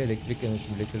kristal ile elektrik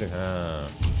enerjisi birleştirerek. Ha.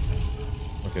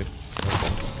 Okay.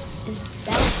 Is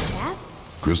that sap?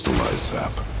 Crystallized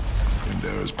sap. And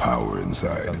there is power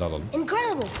inside. Sen de alalım.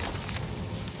 Incredible.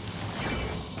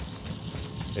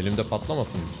 Elimde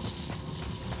patlamasın.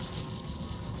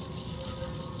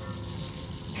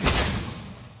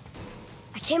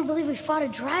 I can't believe we fought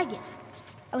a dragon.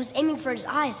 I was aiming for his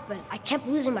eyes, but I kept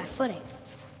losing my footing.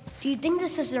 Do you think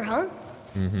this is their home?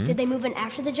 Did they move in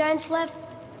after the giants left?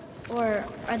 Or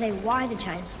are they why the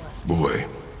giants left? Boy,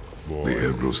 the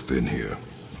air grows thin here.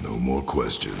 No more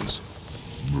questions.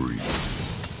 Breathe.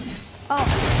 Oh,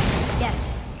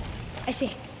 yes. I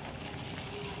see.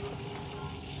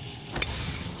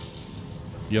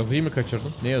 Yazıyı mı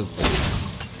kaçırdın? Ne yazısı?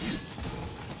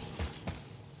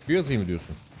 Bu yazıyı mı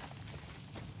diyorsun?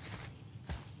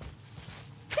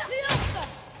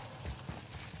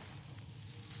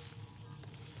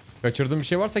 Kaçırdığım bir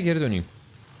şey varsa geri döneyim.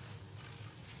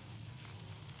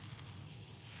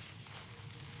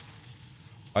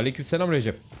 Aleykümselam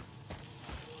Recep.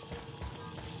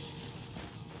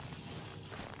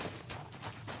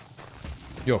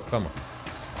 Yok, tamam.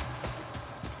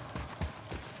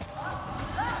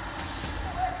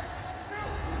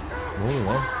 Ne oluyor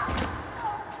lan?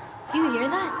 Do you hear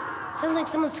that? Sounds like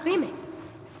someone screaming.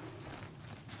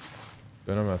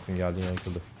 Dönemezsin, geldiğin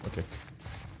yıkıldı. Okey.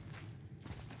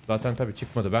 Zaten tabii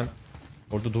çıkmadı. Ben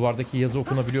orada duvardaki yazı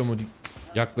okunabiliyor mu?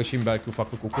 Yaklaşayım, belki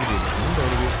ufaklık okur diye düşündüm de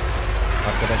öyle bir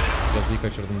arkadaş yazıyı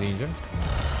kaçırdım deyince.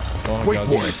 O an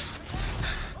geldi.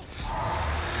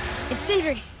 It's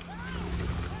Sindri.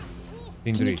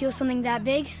 Can you Sindri. kill something that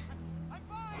big?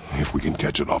 If we can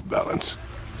catch it off balance.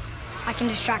 I can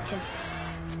distract him.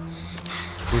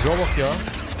 Çocuğa bak ya.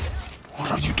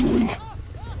 What are you doing?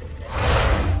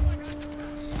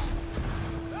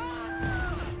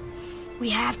 We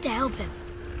have to help him.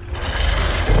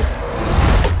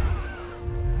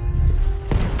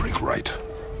 Break right.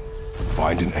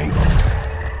 Find an angle.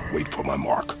 Wait for my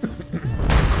mark.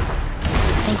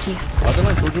 Thank you. Hadi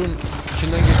lan, çocuğun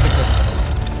içinden geçecekler.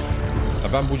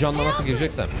 Ya ben bu canla nasıl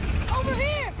gireceksem. Over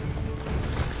here!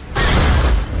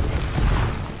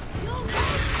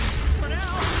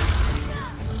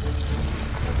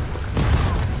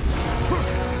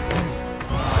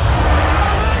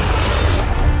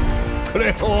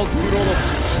 Kratos, yürü oğlum.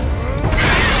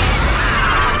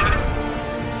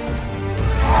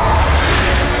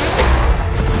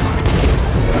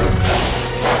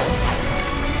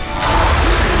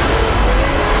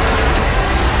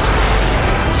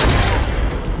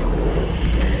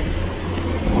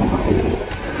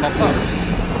 Patla.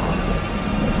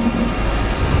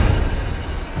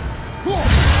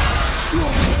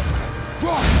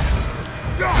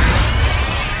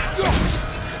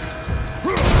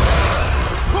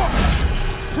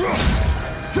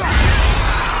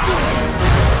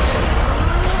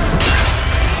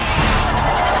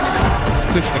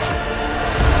 Sıçtık.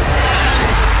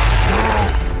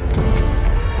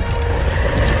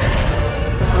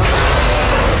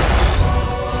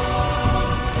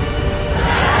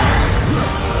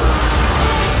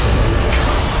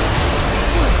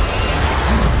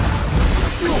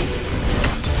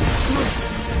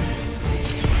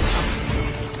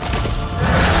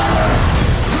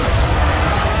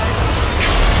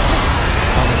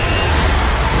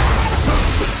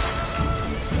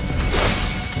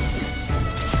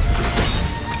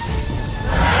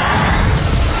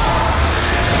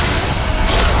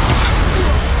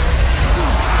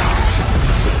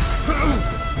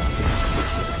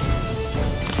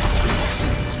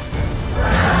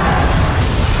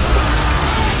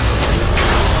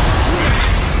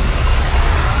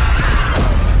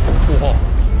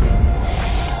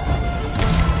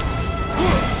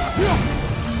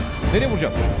 Nereye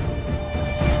vuracağım?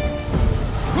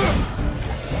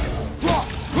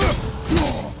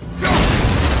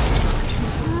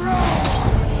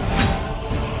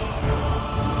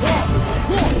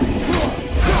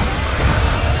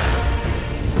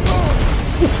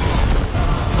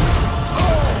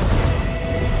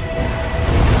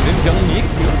 Benim canım niye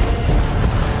gitmiyor?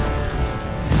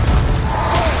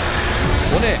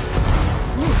 O ne?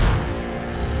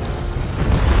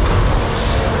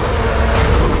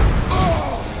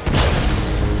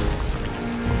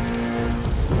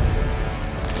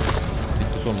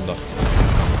 Sonunda.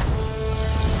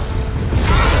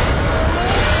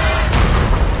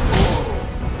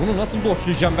 Bunu nasıl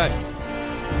doşlayacağım ben?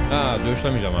 Ha,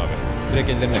 doşlamayacağım abi. Direkt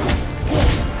ellerine.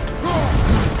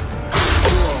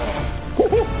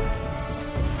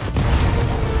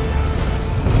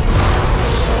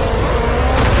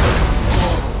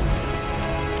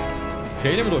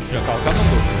 Şeyle mi doşlayacağım? Kalkanla mı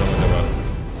doşlayacağım acaba?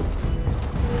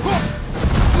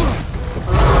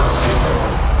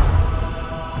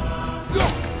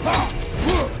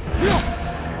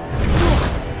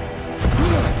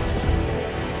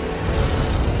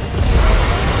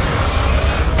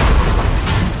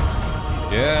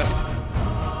 Yes.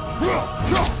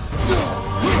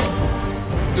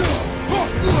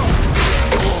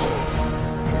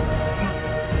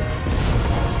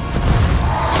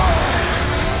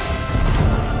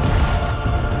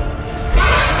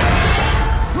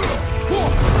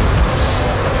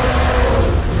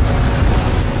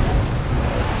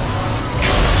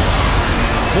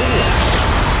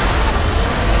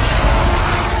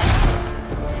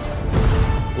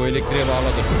 elektriğe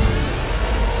bağladı.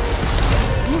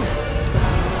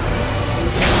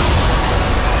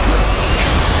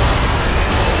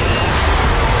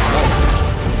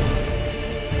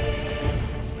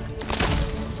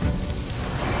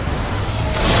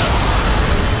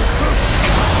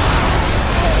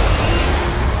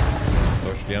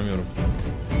 Doşlayamıyorum.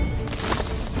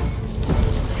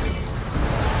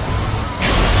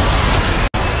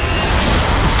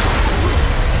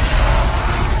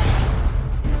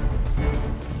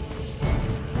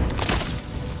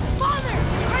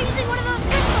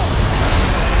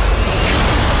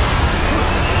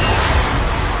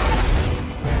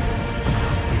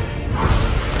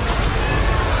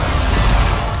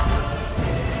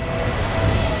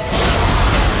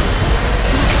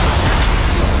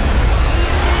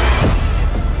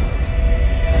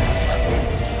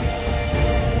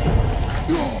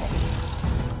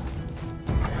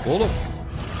 Oğlum.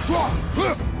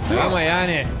 Ama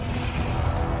yani.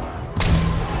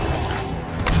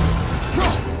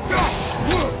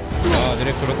 Aa,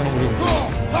 direkt suratına vuruyormuş.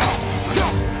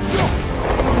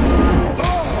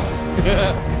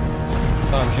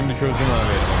 Tamam, şimdi çözdüm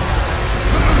abi.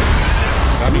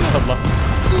 Abi inşallah.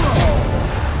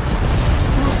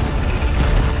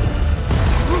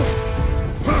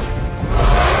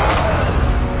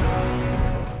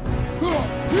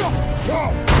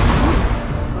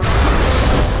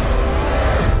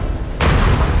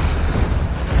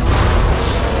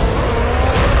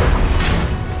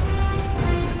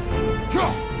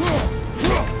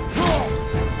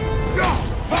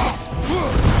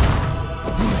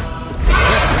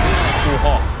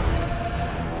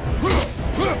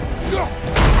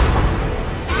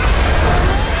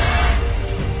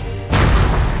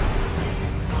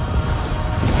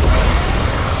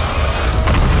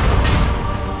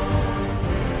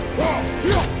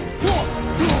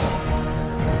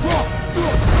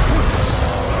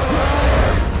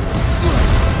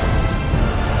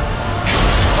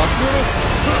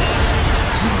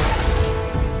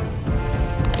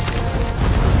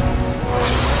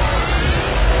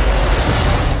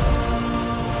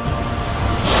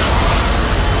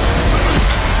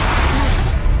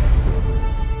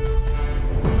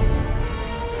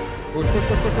 Koş koş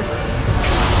koş koş koş.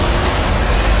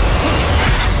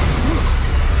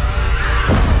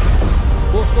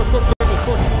 Koş koş koş koş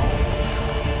koş.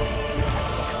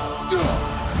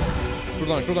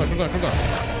 Şuradan şuradan şuradan şuradan.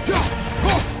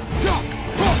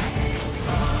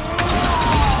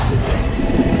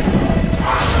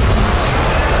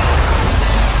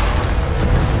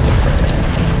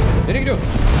 Nereye gidiyor?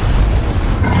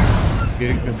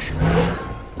 Geri gitmemiş.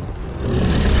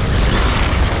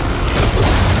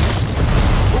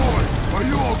 Are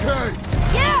you okay?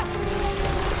 Yeah!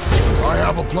 I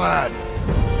have a plan.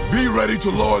 Be ready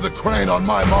to lower the crane on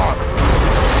my mark. I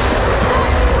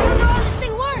don't know how this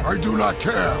thing works. I do not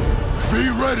care. Be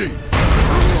ready.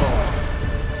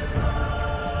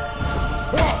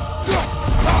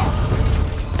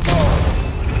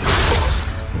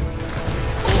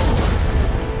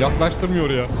 Yaklaştırmıyor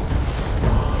ya.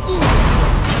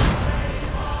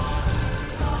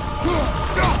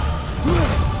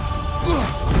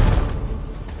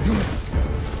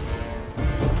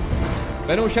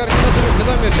 Ben o işareti ne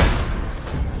zaman vereceğim?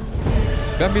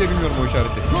 Ben bile bilmiyorum o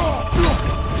işareti.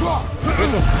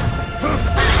 Kratos.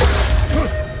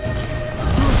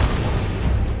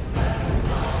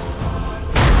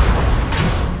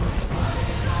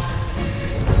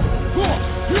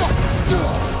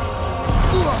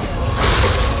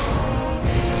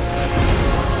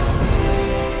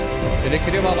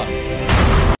 Elektriğe bağla.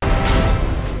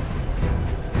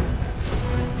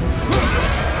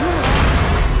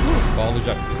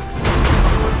 Bağlayacak.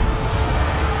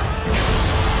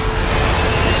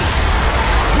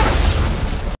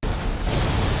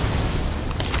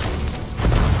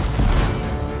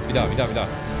 Bir daha.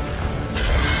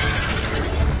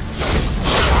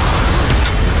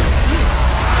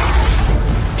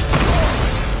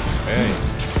 Hey.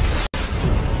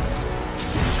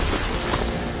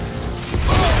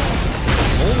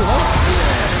 Ne oldu lan?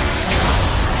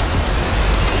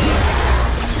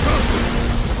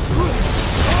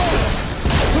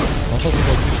 Nasıl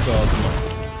bir ağzıma?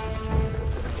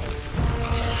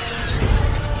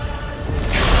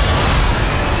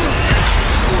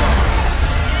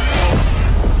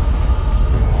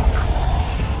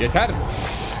 Yeter.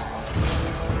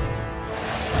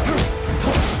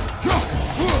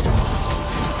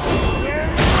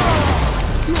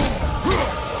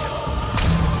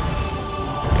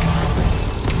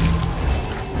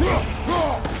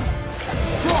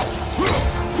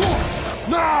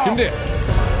 Şimdi.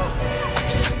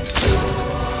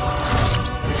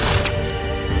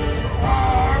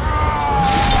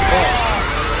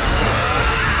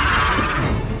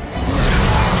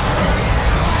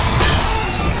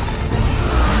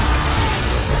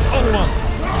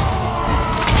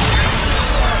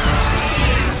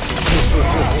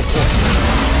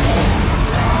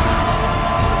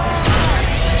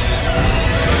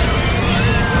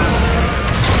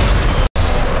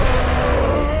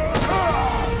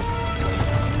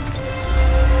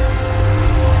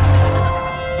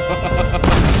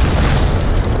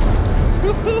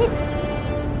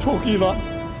 Çok iyi lan.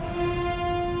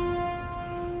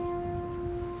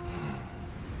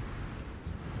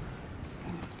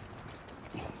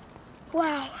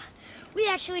 Wow, we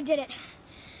actually did it.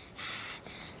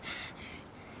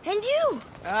 And you!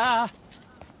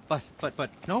 But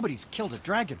nobody's killed a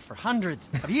dragon for hundreds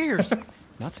of years.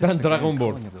 Not since Ben the grand Dragonborn.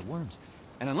 culling of the worms.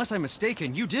 And unless I'm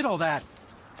mistaken, you did all that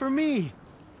for me.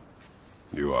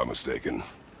 You are mistaken.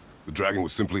 The dragon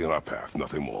was simply in our path,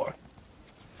 nothing more.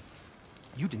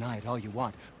 You deny it all you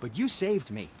want, but you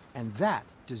saved me, and that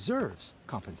deserves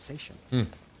compensation.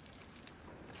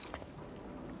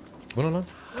 Bu ne lan?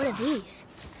 What are these?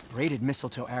 Braided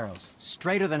mistletoe arrows,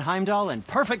 straighter than Heimdall and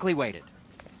perfectly weighted.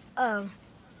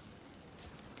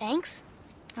 Thanks?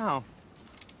 Oh,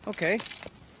 okay.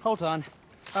 Hold on.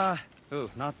 Ooh,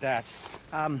 not that.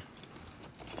 Have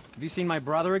you seen my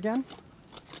brother again?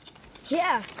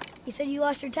 Yeah, he said you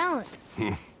lost your talent.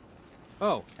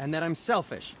 Oh, and that I'm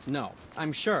selfish? No,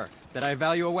 I'm sure. That I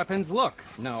value a weapon's look?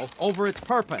 No, over its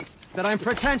purpose. That I'm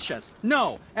pretentious?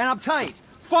 No, and uptight,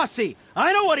 fussy.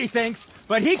 I know what he thinks,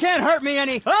 but he can't hurt me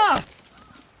any. Ah!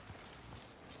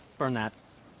 Burn that.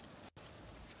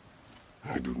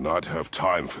 I do not have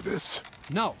time for this.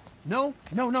 No. Wait.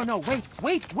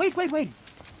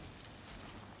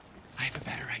 I have a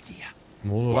better idea.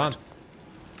 Ne oldu lan?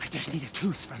 I just need a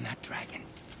tooth from that dragon.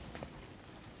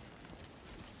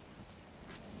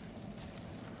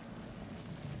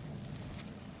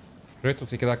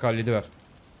 Kratos 2 dakika hallediver.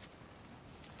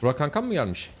 Burak kankam mı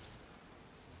gelmiş?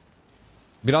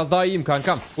 Biraz daha iyiyim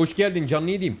kankam. Hoş geldin canlı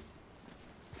yediğim.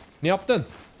 Ne yaptın?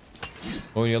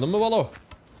 Oynayalım mı Valo?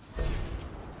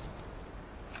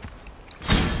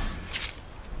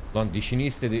 Lan dişini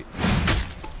istedi.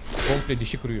 Komple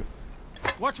dişi kırıyor.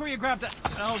 Watch where you grab that.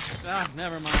 Oh,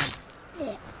 never mind.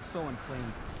 Oh, so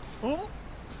unclean. Oh,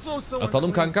 so Atalım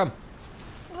unclean. kankam.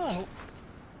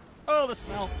 Oh, the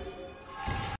smell.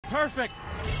 Perfect.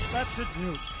 That should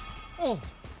do. Oh.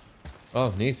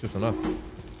 Al ne istiyorsun ha?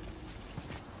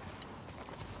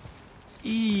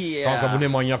 Yeah. Kanka bu ne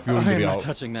manyak bir oyundur I'm ya. not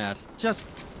touching that. Just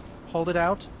hold it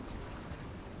out.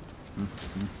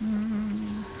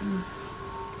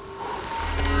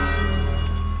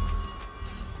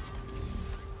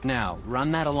 Now,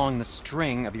 run that along the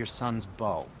string of your son's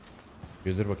bow.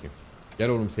 Gezdir bakayım. Gel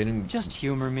oğlum senin... Just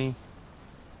humor me.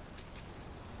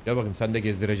 Gel bakayım sen de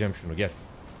gezdireceğim şunu gel.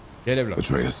 Gel evlat.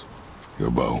 Atreus,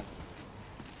 your bow.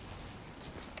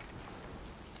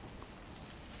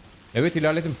 Evet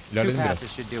ilerledim. Two İlerledim biraz.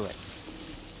 passes should do it.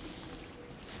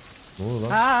 Ne oldu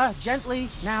lan? Gently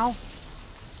now.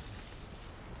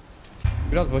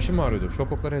 Biraz başım ağrıyordu.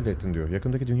 Şok okları elde ettin diyor.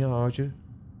 Yakındaki dünya ağacı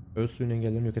öz suyun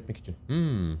engellerini yok etmek için.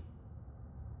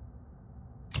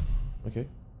 Okey.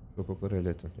 Şok okları elde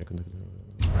ettin. Yakındaki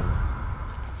dünya...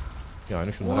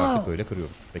 Yani şunları artık böyle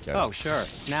kırıyoruz. Pekala. Oh, sure.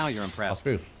 Now you're impressed.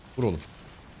 Atreus. Vur oğlum.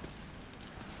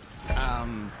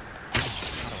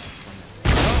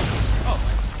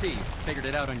 See, you figured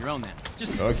it out on your own then.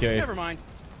 Just Okay. never mind.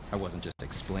 I wasn't just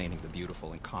explaining the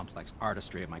beautiful and complex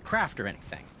artistry of my craft or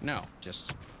anything. No,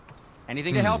 just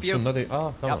anything to help you. Bununla de...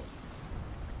 Tamam. Yep.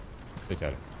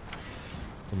 Pekala.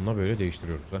 Bununla böyle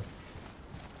değiştiriyoruz ha.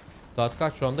 Saat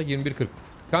kaç şu anda? 21:40.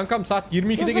 Kankam saat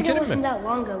 22'de Feels like it geçelim wasn't mi? that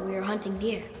long ago we were hunting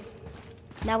deer.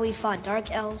 Now we fought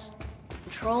dark elves,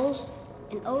 trolls,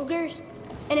 and ogres,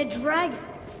 and a dragon.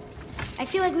 I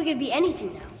feel like we could be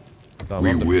anything now. We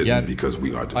Tamamdır. win Yani because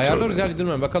we are ayarlarız yani determined,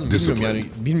 durmayın bakalım. Bilmiyorum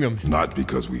yani. Bilmiyorum. not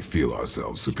because we feel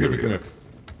ourselves superior.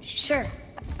 Sure. I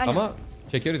know. Ama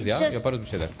çekeriz ya. It's just- Yaparız bir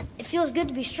şeyler. It feels good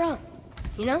to be strong,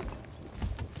 you know?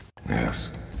 Yes,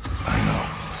 I know.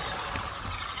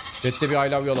 Chat'te bir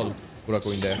I love you alalım. Burak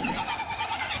oyunda ya.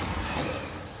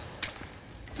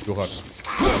 Yok artık.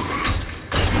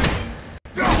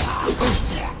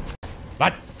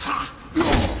 Lan!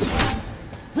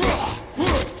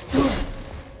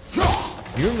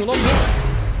 Yürü lan bu.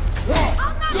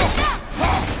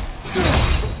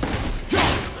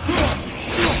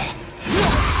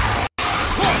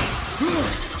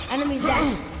 Enemies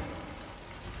down.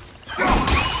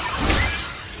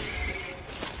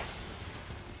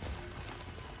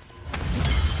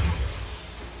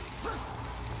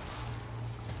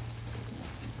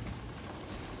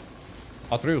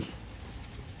 Atreus.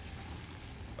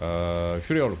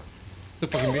 Şuraya oğlum.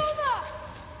 Sık bakayım bir.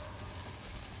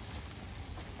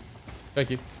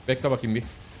 Peki. Bekle bakayım bir.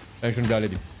 Ben şunu bir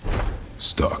halledeyim.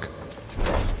 Stuck.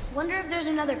 Wonder if there's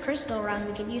another crystal around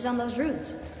we could use on those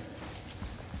roots.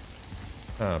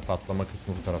 Ha, patlama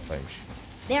kısmı bu taraftaymış.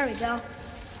 There we go.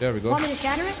 There we go. Want me to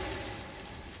shatter it?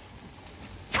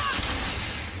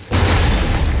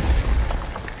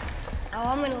 Oh,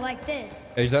 I'm gonna like this.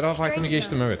 Ejderha fight'ını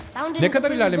geçtim evet. Ne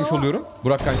kadar ilerlemiş oluyorum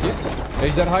Burak kanki?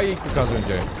 Ejderhayı yıktık az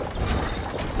önce.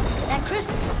 That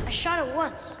crystal, I shot it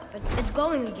once, but it's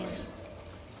glowing again.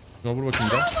 Ne vur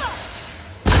bakayım da.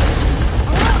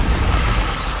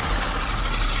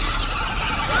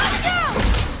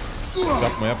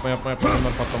 Yapma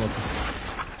onlar patlamasın.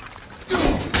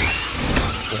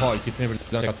 Oha ikisini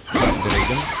birden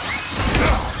kattırdım.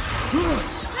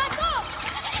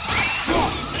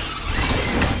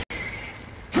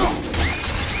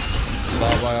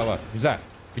 Daha bayağı var. Güzel.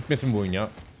 Bitmesin bu oyun ya.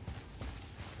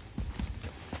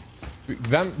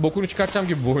 Ben bokunu çıkartacağım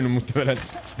gibi bu oyunun muhtemelen.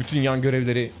 Bütün yan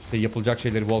görevleri, işte yapılacak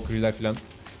şeyleri, Valkyrie'ler falan.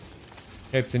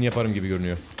 Hepsini yaparım gibi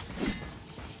görünüyor.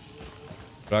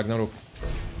 Ragnarok.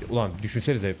 Ulan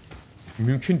düşünsenize.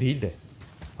 Mümkün değil de.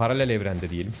 Paralel evrende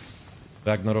diyelim.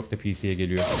 Ragnarok da PC'ye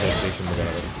geliyor. PlayStation'la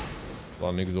beraber.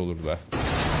 Ulan ne güzel olurdu be.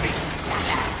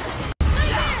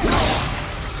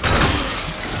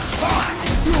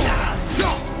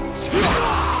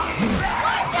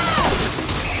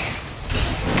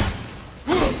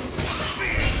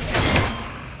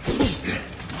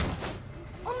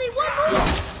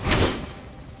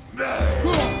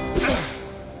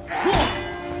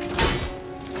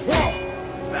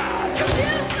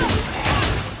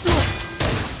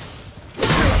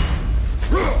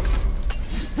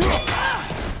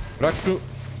 Bırak şu.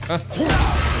 Heh.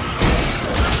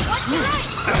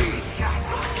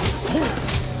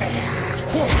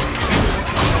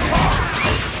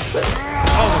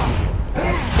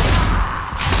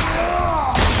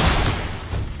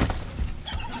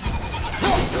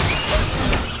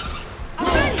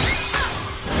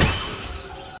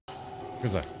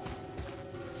 Güzel.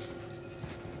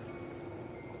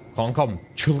 Kankam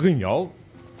çılgın ya.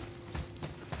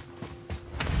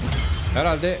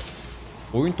 Herhalde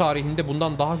oyun tarihinde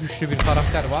bundan daha güçlü bir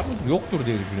karakter var mı? Yoktur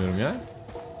diye düşünüyorum ya.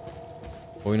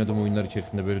 Oynadığım oyunlar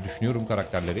içerisinde böyle düşünüyorum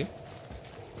karakterleri.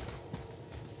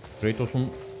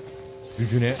 Kratos'un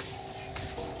gücüne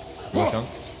ulaşan.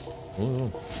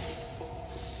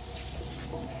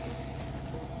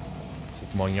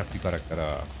 Çok manyak bir karakter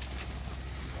ha.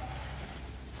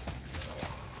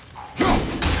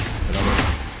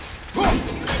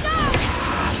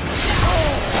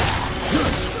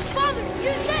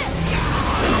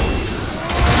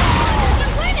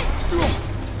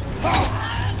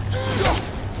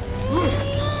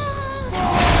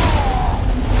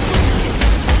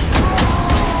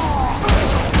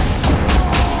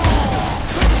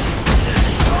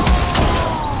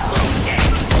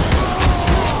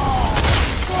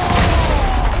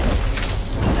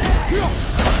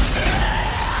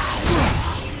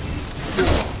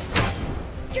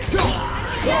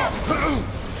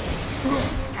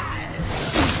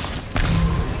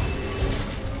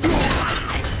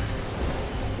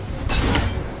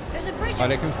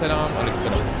 Aleykümselam,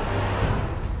 aleykümselam.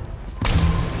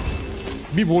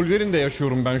 Bir Wolverine'de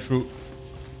yaşıyorum ben şu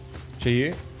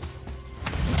şeyi.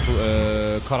 Bu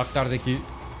karakterdeki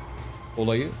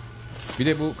olayı. Bir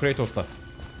de bu Kratos'ta.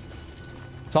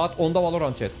 Saat 10'da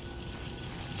Valorant chat.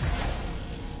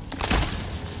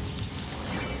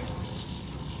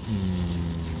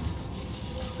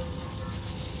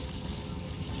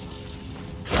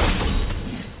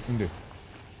 Şimdi.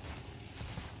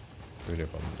 Böyle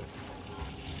yapalım biraz.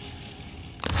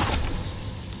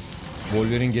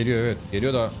 Wolverine geliyor evet.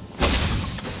 Geliyor da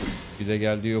bize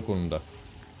geldiği yok onun da.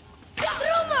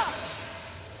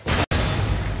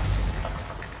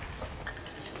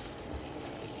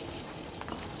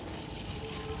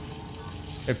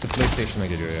 Hepsi PlayStation'a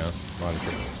geliyor ya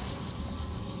maalesef.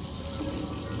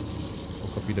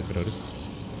 O kapıyı da kırarız.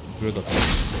 Buraya da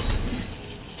kırarız.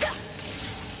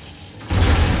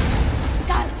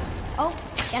 Oh,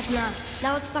 guess not.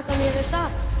 Now it's stuck on the other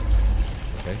side.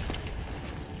 Okay.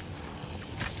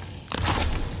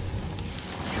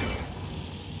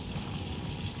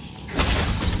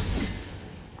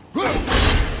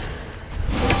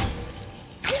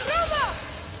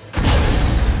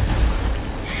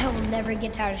 Never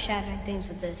get tired of shattering things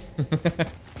with this.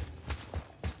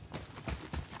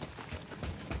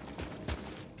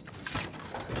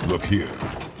 Look here.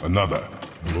 Another.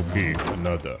 Look here.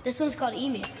 Another. This one's called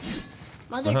Emir.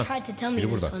 Mother tried to tell me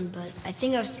this one, but I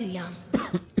think I was too young.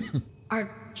 Are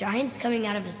giants coming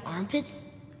out of his armpits?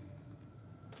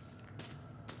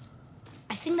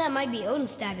 I think that might be Odin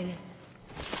stabbing him.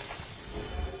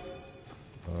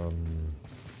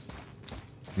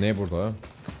 Ne burada?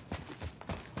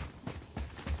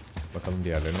 Bakalım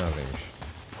diğerleri neredeymiş.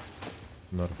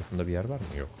 Bunun arkasında bir yer var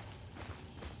mı? Yok.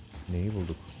 Neyi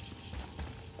bulduk?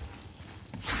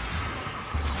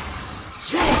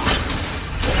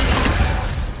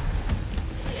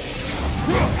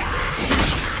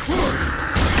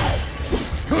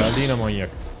 yine manyak.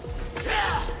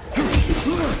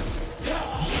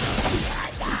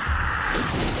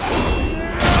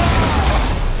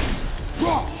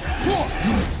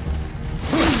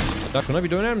 Ya şuna bir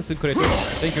döner misin Kratos?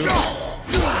 Thank you.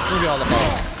 Şunu bir al.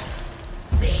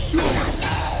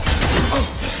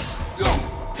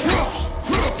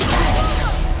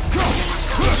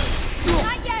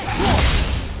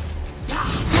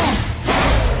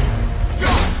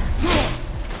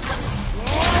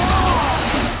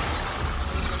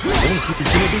 Oğlum şu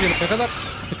kültüre duyunca ne kadar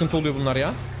sıkıntı oluyor bunlar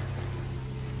ya.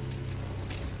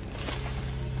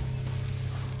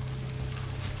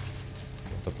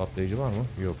 Burada patlayıcı var mı?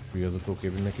 Yok. Şu yazıtı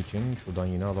okuyabilmek için şuradan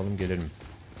yine alalım gelelim.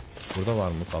 Burada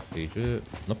var mı patlayıcı?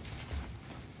 Nıp.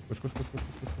 Koş koş koş koş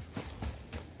koş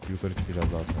koş. Yukarı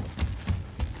çıkacağız daha sonra.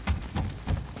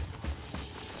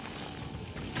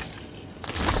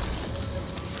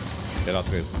 Gel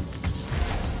Atreus.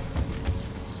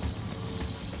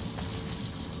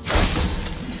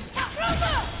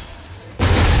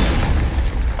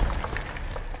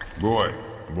 Boy,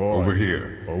 over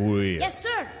here. Oh yeah. Yes,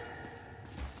 sir.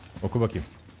 Oku bakayım.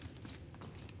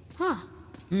 Huh.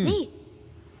 Neat.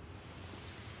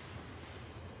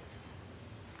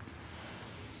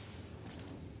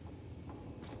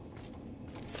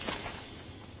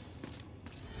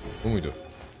 Bu muydu?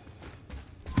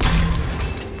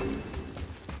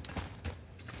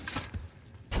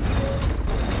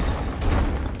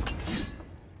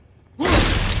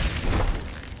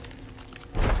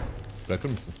 Bırakır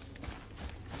mısın?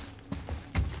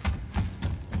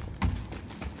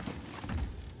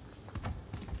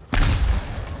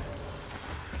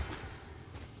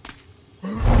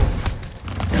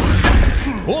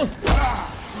 Oh!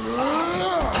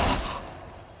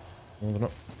 Ne oldu lan?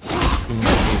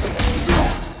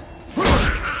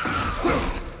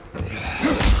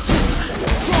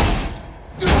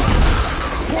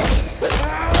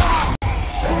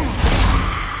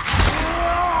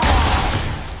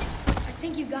 I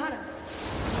think you got him.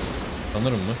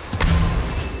 Sanırım mı?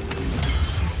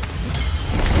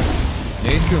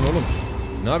 Ne istiyorsun oğlum?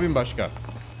 Ne yapayım başka?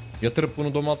 Yatırıp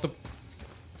bunu domaltıp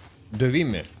döveyim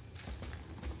mi?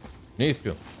 Ne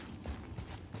istiyorsun?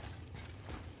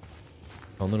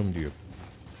 Sanırım diyor.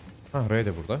 Ha, Ray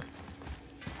de burada.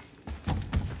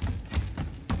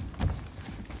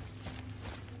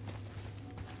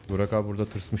 Burak abi burada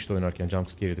tırsmıştı oynarken,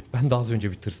 jumpscare yedik. Ben de az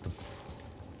önce bir tırstım.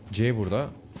 C burada.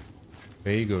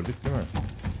 B'yi gördük değil mi?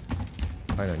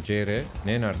 Aynen, CR.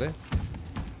 Ne nerede?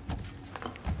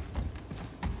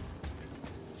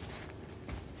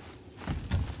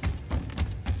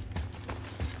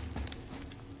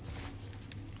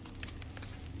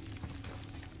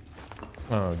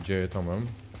 Ha, C tamam.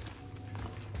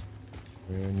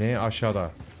 Ne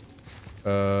aşağıda?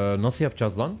 Nasıl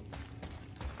yapacağız lan?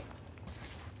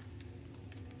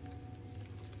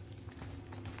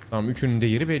 Tamam, üçünün de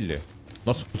yeri belli.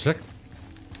 Nasıl olacak?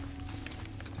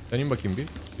 Ben in bakayım bir.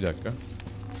 Bir dakika.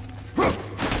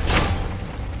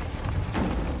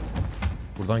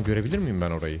 Buradan görebilir miyim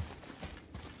ben orayı?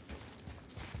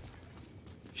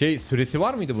 Süresi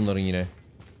var mıydı bunların yine?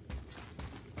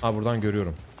 Ha, buradan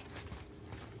görüyorum.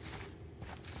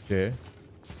 C.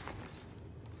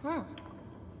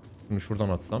 Bunu şuradan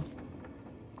atsam.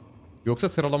 Yoksa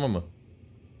sıralama mı?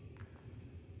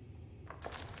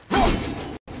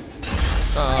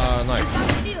 Aa, nice.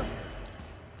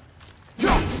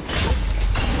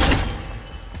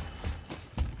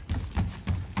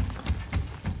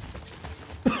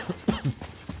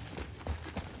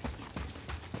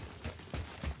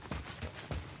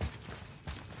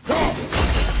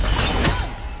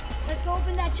 Let's go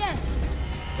open that chest.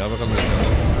 Gel bakalım.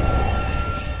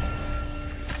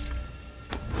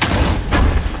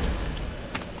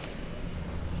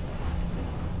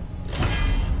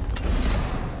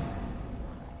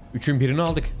 Üçün birini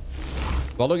aldık.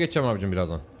 Balo geçeceğim abicim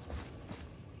birazdan.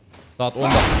 Saat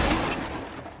 10'da.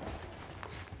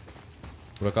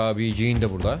 Burak abi Jean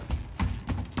de burada.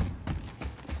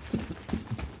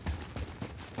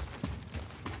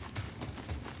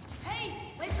 Hey,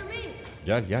 wait for me.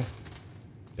 Gel gel.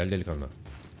 Gel delikanlı.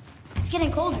 It's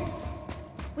getting colder.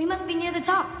 We must be near the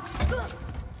top.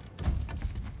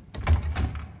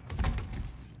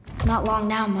 Not long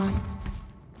now, Mom.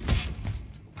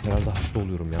 Herhalde hasta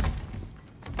oluyorum ya.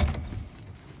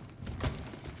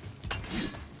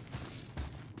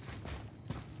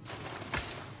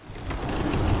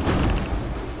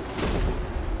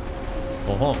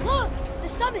 Oha. Look, the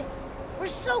summit.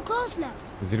 We're so close now.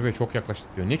 Zirveye çok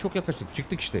yaklaştık diyor. Ne çok yaklaştık?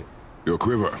 Çıktık işte. Your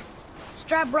quiver.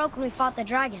 Strap broke when we fought the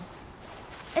dragon.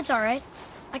 It's alright.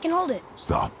 I can hold it.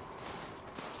 Stop.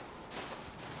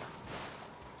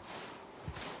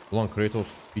 Ulan Kratos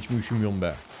hiç mi üşümüyorsun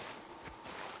be?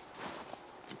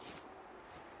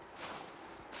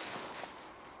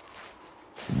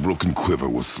 Broken quiver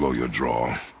will slow your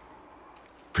draw.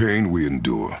 Pain we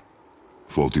endure.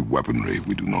 Faulty weaponry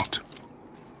we do not.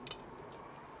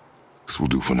 This will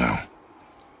do for now.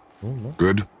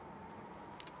 Good?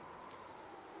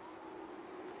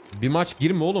 Bir maç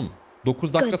girme oğlum.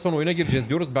 9 dakika Good. sonra oyuna gireceğiz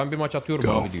diyoruz. Ben bir maç atıyorum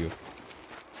Go. abi diyor.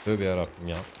 Tövbe yarabbim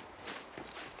ya.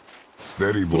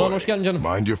 Steady boy. Ulan hoş geldin canım.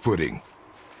 Mind your footing.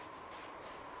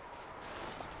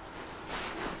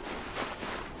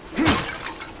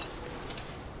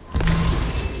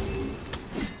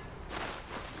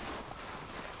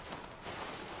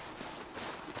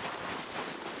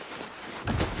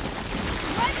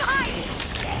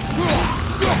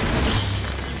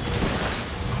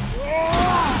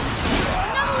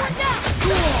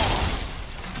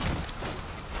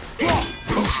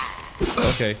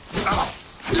 Okey.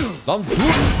 Lan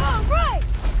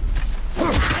dur.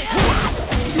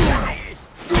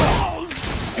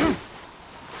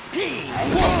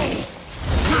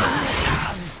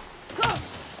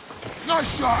 Nice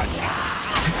shot!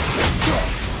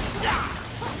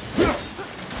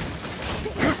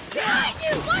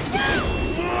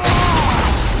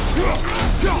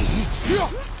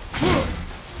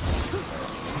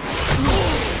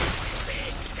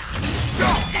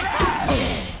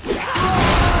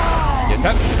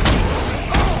 Yeter.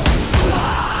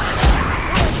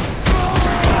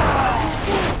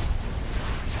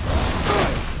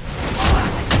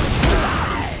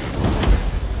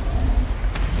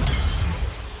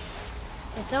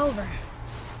 It's over,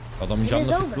 Adamın It canını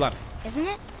is over. sıktılar. isn't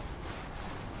it?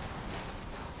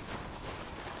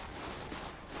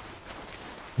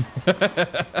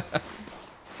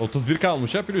 ...31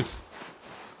 kalmış ha Pürüz.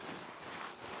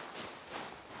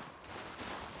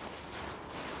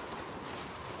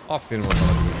 Aferin ona.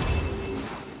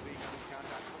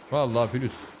 Vallahi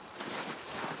Pürüz.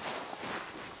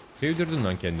 Sevdirdin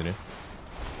lan kendini.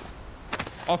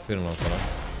 Aferin lan sana.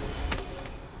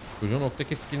 Çocuğun nokta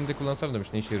keskinliğini de kullansam demiş.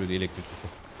 Ne işe yarıyor diye elektriklisi.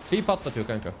 Şeyi patlatıyor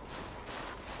kanka.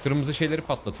 Kırmızı şeyleri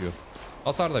patlatıyor.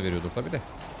 Hasar da veriyordur tabi de.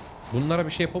 Bunlara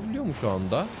bir şey yapabiliyor mu şu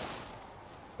anda?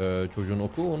 Çocuğun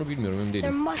oku onu bilmiyorum, emin There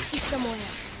değilim. must be somewhere.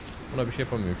 Buna bir şey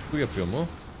yapamıyor. Şu yapıyor mu?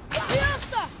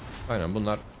 Aynen,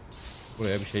 bunlar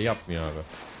buraya bir şey yapmıyor abi.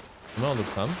 Bunu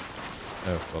alırsam,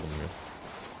 evet alınmıyor.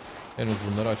 Henüz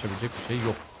bunları açabilecek bir şey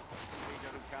yok.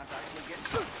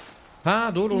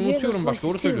 Ha doğru, unutuyorum bak,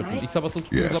 doğru söylüyorsun. X'e basılı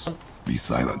tuttuğun Yes. zaman Be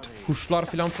silent. kuşlar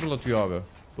filan fırlatıyor abi.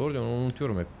 Doğru diyorsun, onu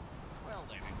unutuyorum hep.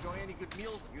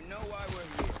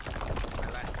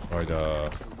 Hayda.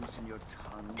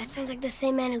 That sounds like the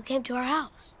same man who came to our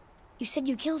house. You said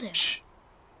you killed him. Shh.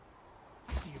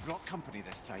 You brought company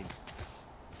this time.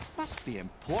 Must be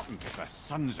important if the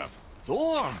sons of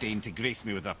Thor deign to grace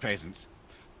me with their presence.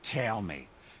 Tell me,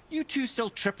 you two still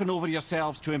tripping over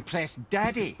yourselves to impress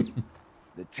Daddy?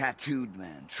 The tattooed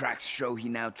man. Tracks show he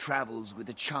now travels with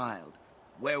a child.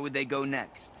 Where would they go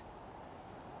next?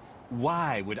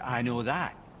 Why would I know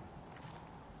that?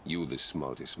 You're the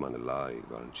smartest man alive,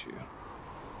 aren't you?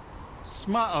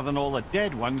 Smarter than all the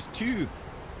dead ones, too.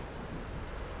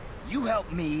 You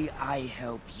help me, I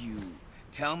help you.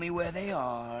 Tell me where they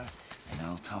are, and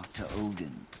I'll talk to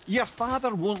Odin. Your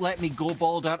father won't let me go,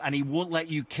 Balder, and he won't let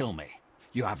you kill me.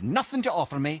 You have nothing to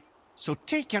offer me, so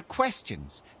take your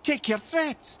questions, take your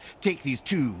threats, take these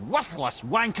two worthless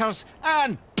wankers,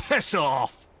 and piss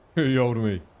off! Hey yavrum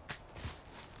hey.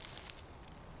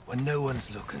 When no one's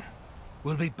looking,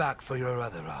 we'll be back for your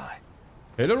other eye.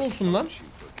 Helal olsun lan.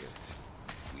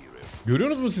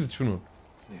 Görüyorsunuz mu siz şunu?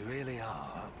 We really are,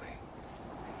 aren't we?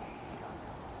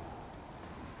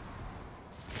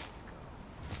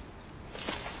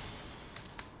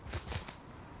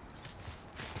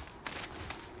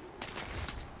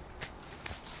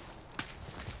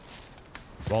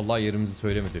 Vallahi yerimizi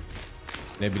söylemedi.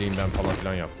 Ne bileyim ben falan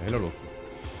filan yaptı. Helal olsun.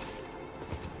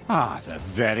 Ah, the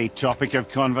very topic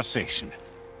of conversation.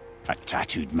 A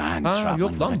tattooed man Ha, traveling yok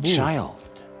with a lan bu. child.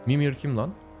 Mimir kim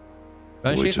lan?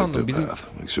 Ben We şey took sandım, the bizim path.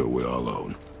 Make sure we're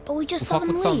alone. But we just saw them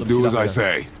ufaklık sandım. leave. Do as I silahla.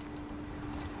 say.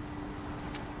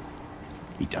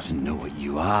 He doesn't know what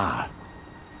you are.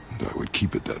 And I would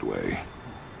keep it that way.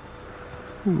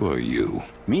 Who are you?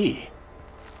 Me?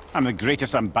 I'm the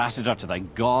greatest ambassador to the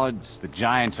gods, the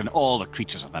giants, and all the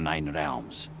creatures of the Nine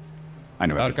Realms. I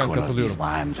know every Erkan corner of these katılıyorum.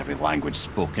 lands, every language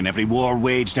spoken, every war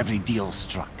waged, every deal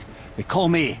struck. They call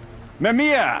me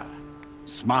Mimir,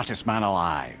 smartest man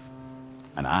alive.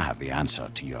 And I have the answer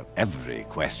to your every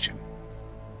question.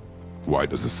 Why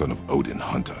does the son of Odin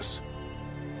hunt us?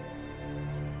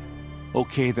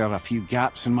 Okay, there are a few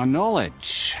gaps in my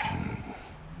knowledge.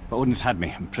 but Odin's had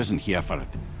me imprisoned here for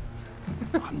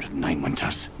 109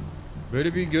 winters.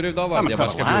 Böyle bir görev daha vardı ya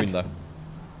başka bir oyunda.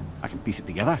 I can piece it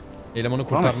together. Elemanı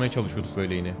kurtarmaya çalışıyorduk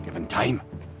böyle yine. Given time.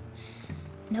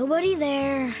 Nobody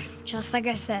there, just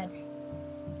like I said.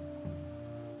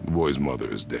 The boy's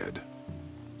mother is dead.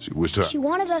 She wished her... She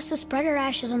wanted us to spread her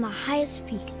ashes on the highest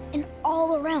peak in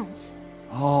all the realms.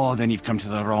 Oh, then you've come to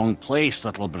the wrong place,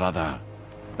 little brother.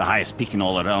 The highest peak in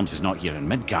all the realms is not here in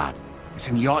Midgard. It's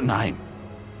in Jotunheim,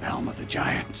 realm of the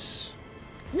giants.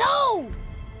 No!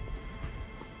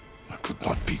 That could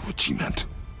not be what she meant.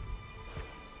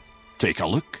 Take a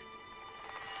look.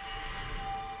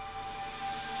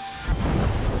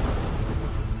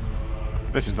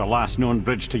 This is the last known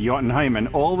bridge to Jotunheim in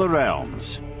all the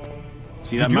realms.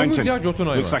 See that mountain?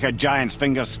 Looks like a giant's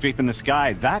finger scraping the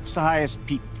sky. That's the highest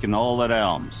peak in all the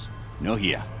realms. No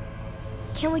here.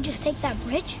 Can't we just take that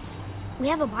bridge? We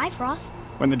have a Bifrost.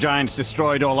 When the giants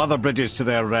destroyed all other bridges to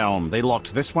their realm, they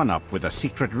locked this one up with a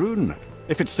secret rune.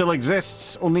 If it still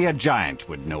exists, only a giant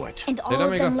would know it. And all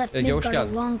of them left Midgard a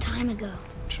long time ago.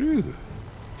 True.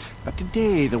 But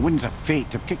today, the winds of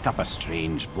fate have kicked up a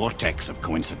strange vortex of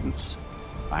coincidence.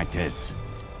 Fact is,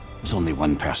 there's only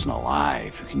one person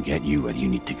alive who can get you where you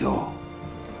need to go.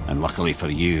 And luckily for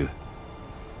you,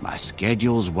 my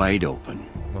schedule's wide open.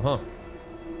 Uh-huh.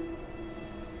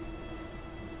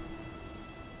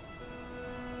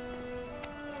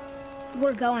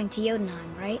 We're going to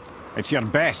Jotunheim, right? It's your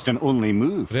best and only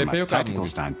move from a tactical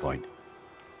standpoint.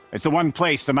 It's the one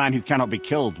place the man who cannot be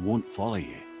killed won't follow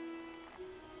you.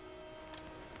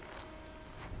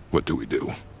 What do we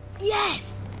do?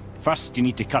 Yes! First, you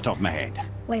need to cut off my head.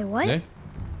 Wait, what? Ne?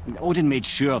 Odin made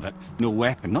sure that no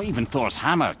weapon, not even Thor's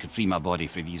hammer, could free my body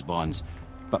from these bonds.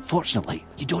 But fortunately,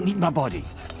 you don't need my body.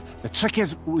 The trick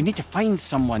is, we need to find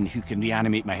someone who can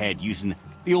reanimate my head using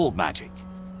the old magic.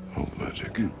 Old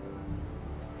magic?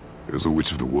 There's a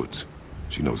witch of the woods.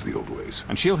 She knows the old ways.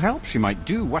 And she'll help. She might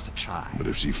do worth a try. But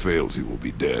if she fails, he will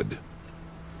be dead.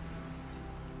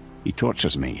 He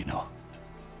tortures me, you know.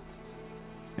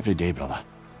 Every day, brother.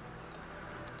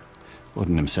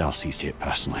 Odin himself sees to it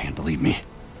personally, and believe me,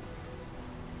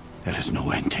 there is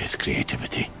no end to his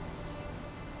creativity.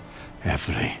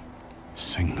 Every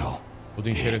single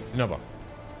Odin şerefsizine bak.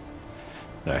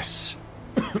 This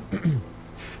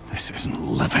isn't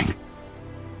living.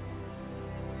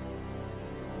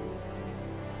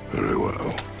 Very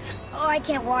well. Oh, I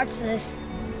can't watch this.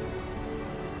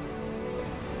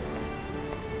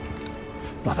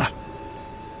 Brother,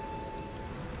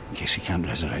 in case you can't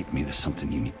resurrect me, there's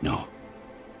something you need to know.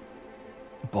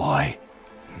 The boy,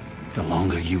 the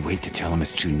longer you wait to tell him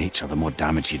his true nature, the more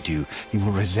damage you do. He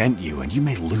will resent you, and you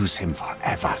may lose him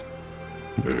forever.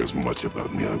 There is much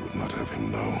about me I would not have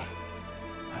him know.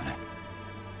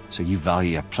 So you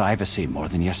value your privacy more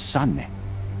than your son, eh?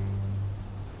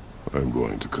 I'm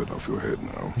going to cut off your head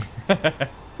now.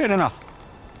 Fair enough.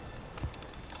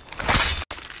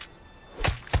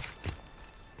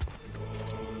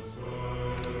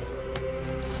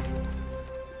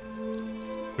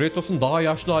 Kratos'un daha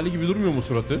yaşlı hali gibi durmuyor mu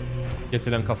suratı?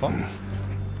 Kesilen kafa.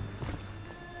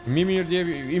 Mimir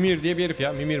diye bir herif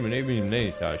ya. Mimir mi ne bileyim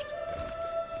neyse işte.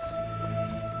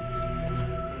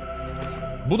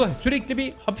 Bu da sürekli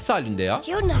bir hapis halinde ya.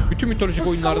 Bütün mitolojik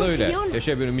oyunlarda öyle.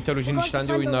 Yaşa böyle mitolojinin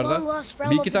işlendiği oyunlarda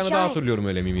bir iki tane daha hatırlıyorum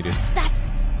öyle Mimir'i.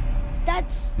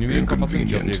 Mimir'in kafasını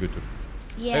cadıya götür.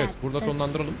 Evet, burada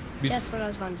sonlandıralım. Biz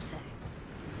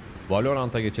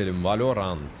Valorant'a geçelim.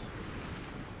 Valorant.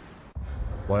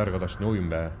 Vay arkadaş ne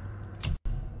oyun be.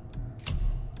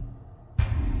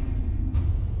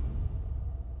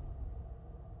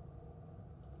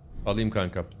 Alayım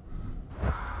kanka.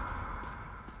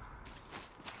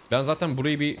 Ben zaten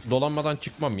burayı bir dolanmadan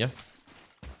çıkmam ya.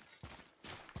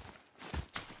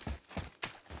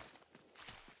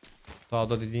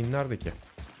 Sağda dediğin nerede ki?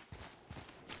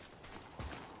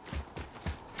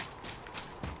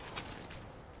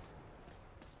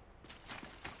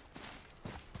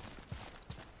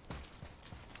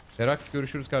 Merak,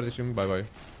 görüşürüz kardeşim. Bay bay.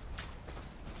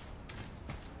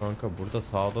 Kanka burada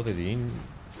sağda dediğin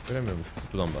göremiyormuş.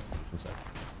 Kutudan bahsediyorsun sen.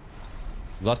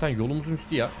 Zaten yolumuzun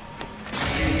üstü ya.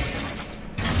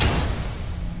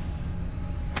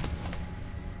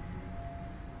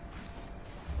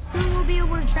 Soon we'll be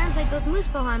able to translate those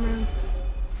Muspelheim runes.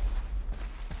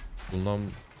 Bundan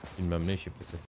bilmem ne şifresi.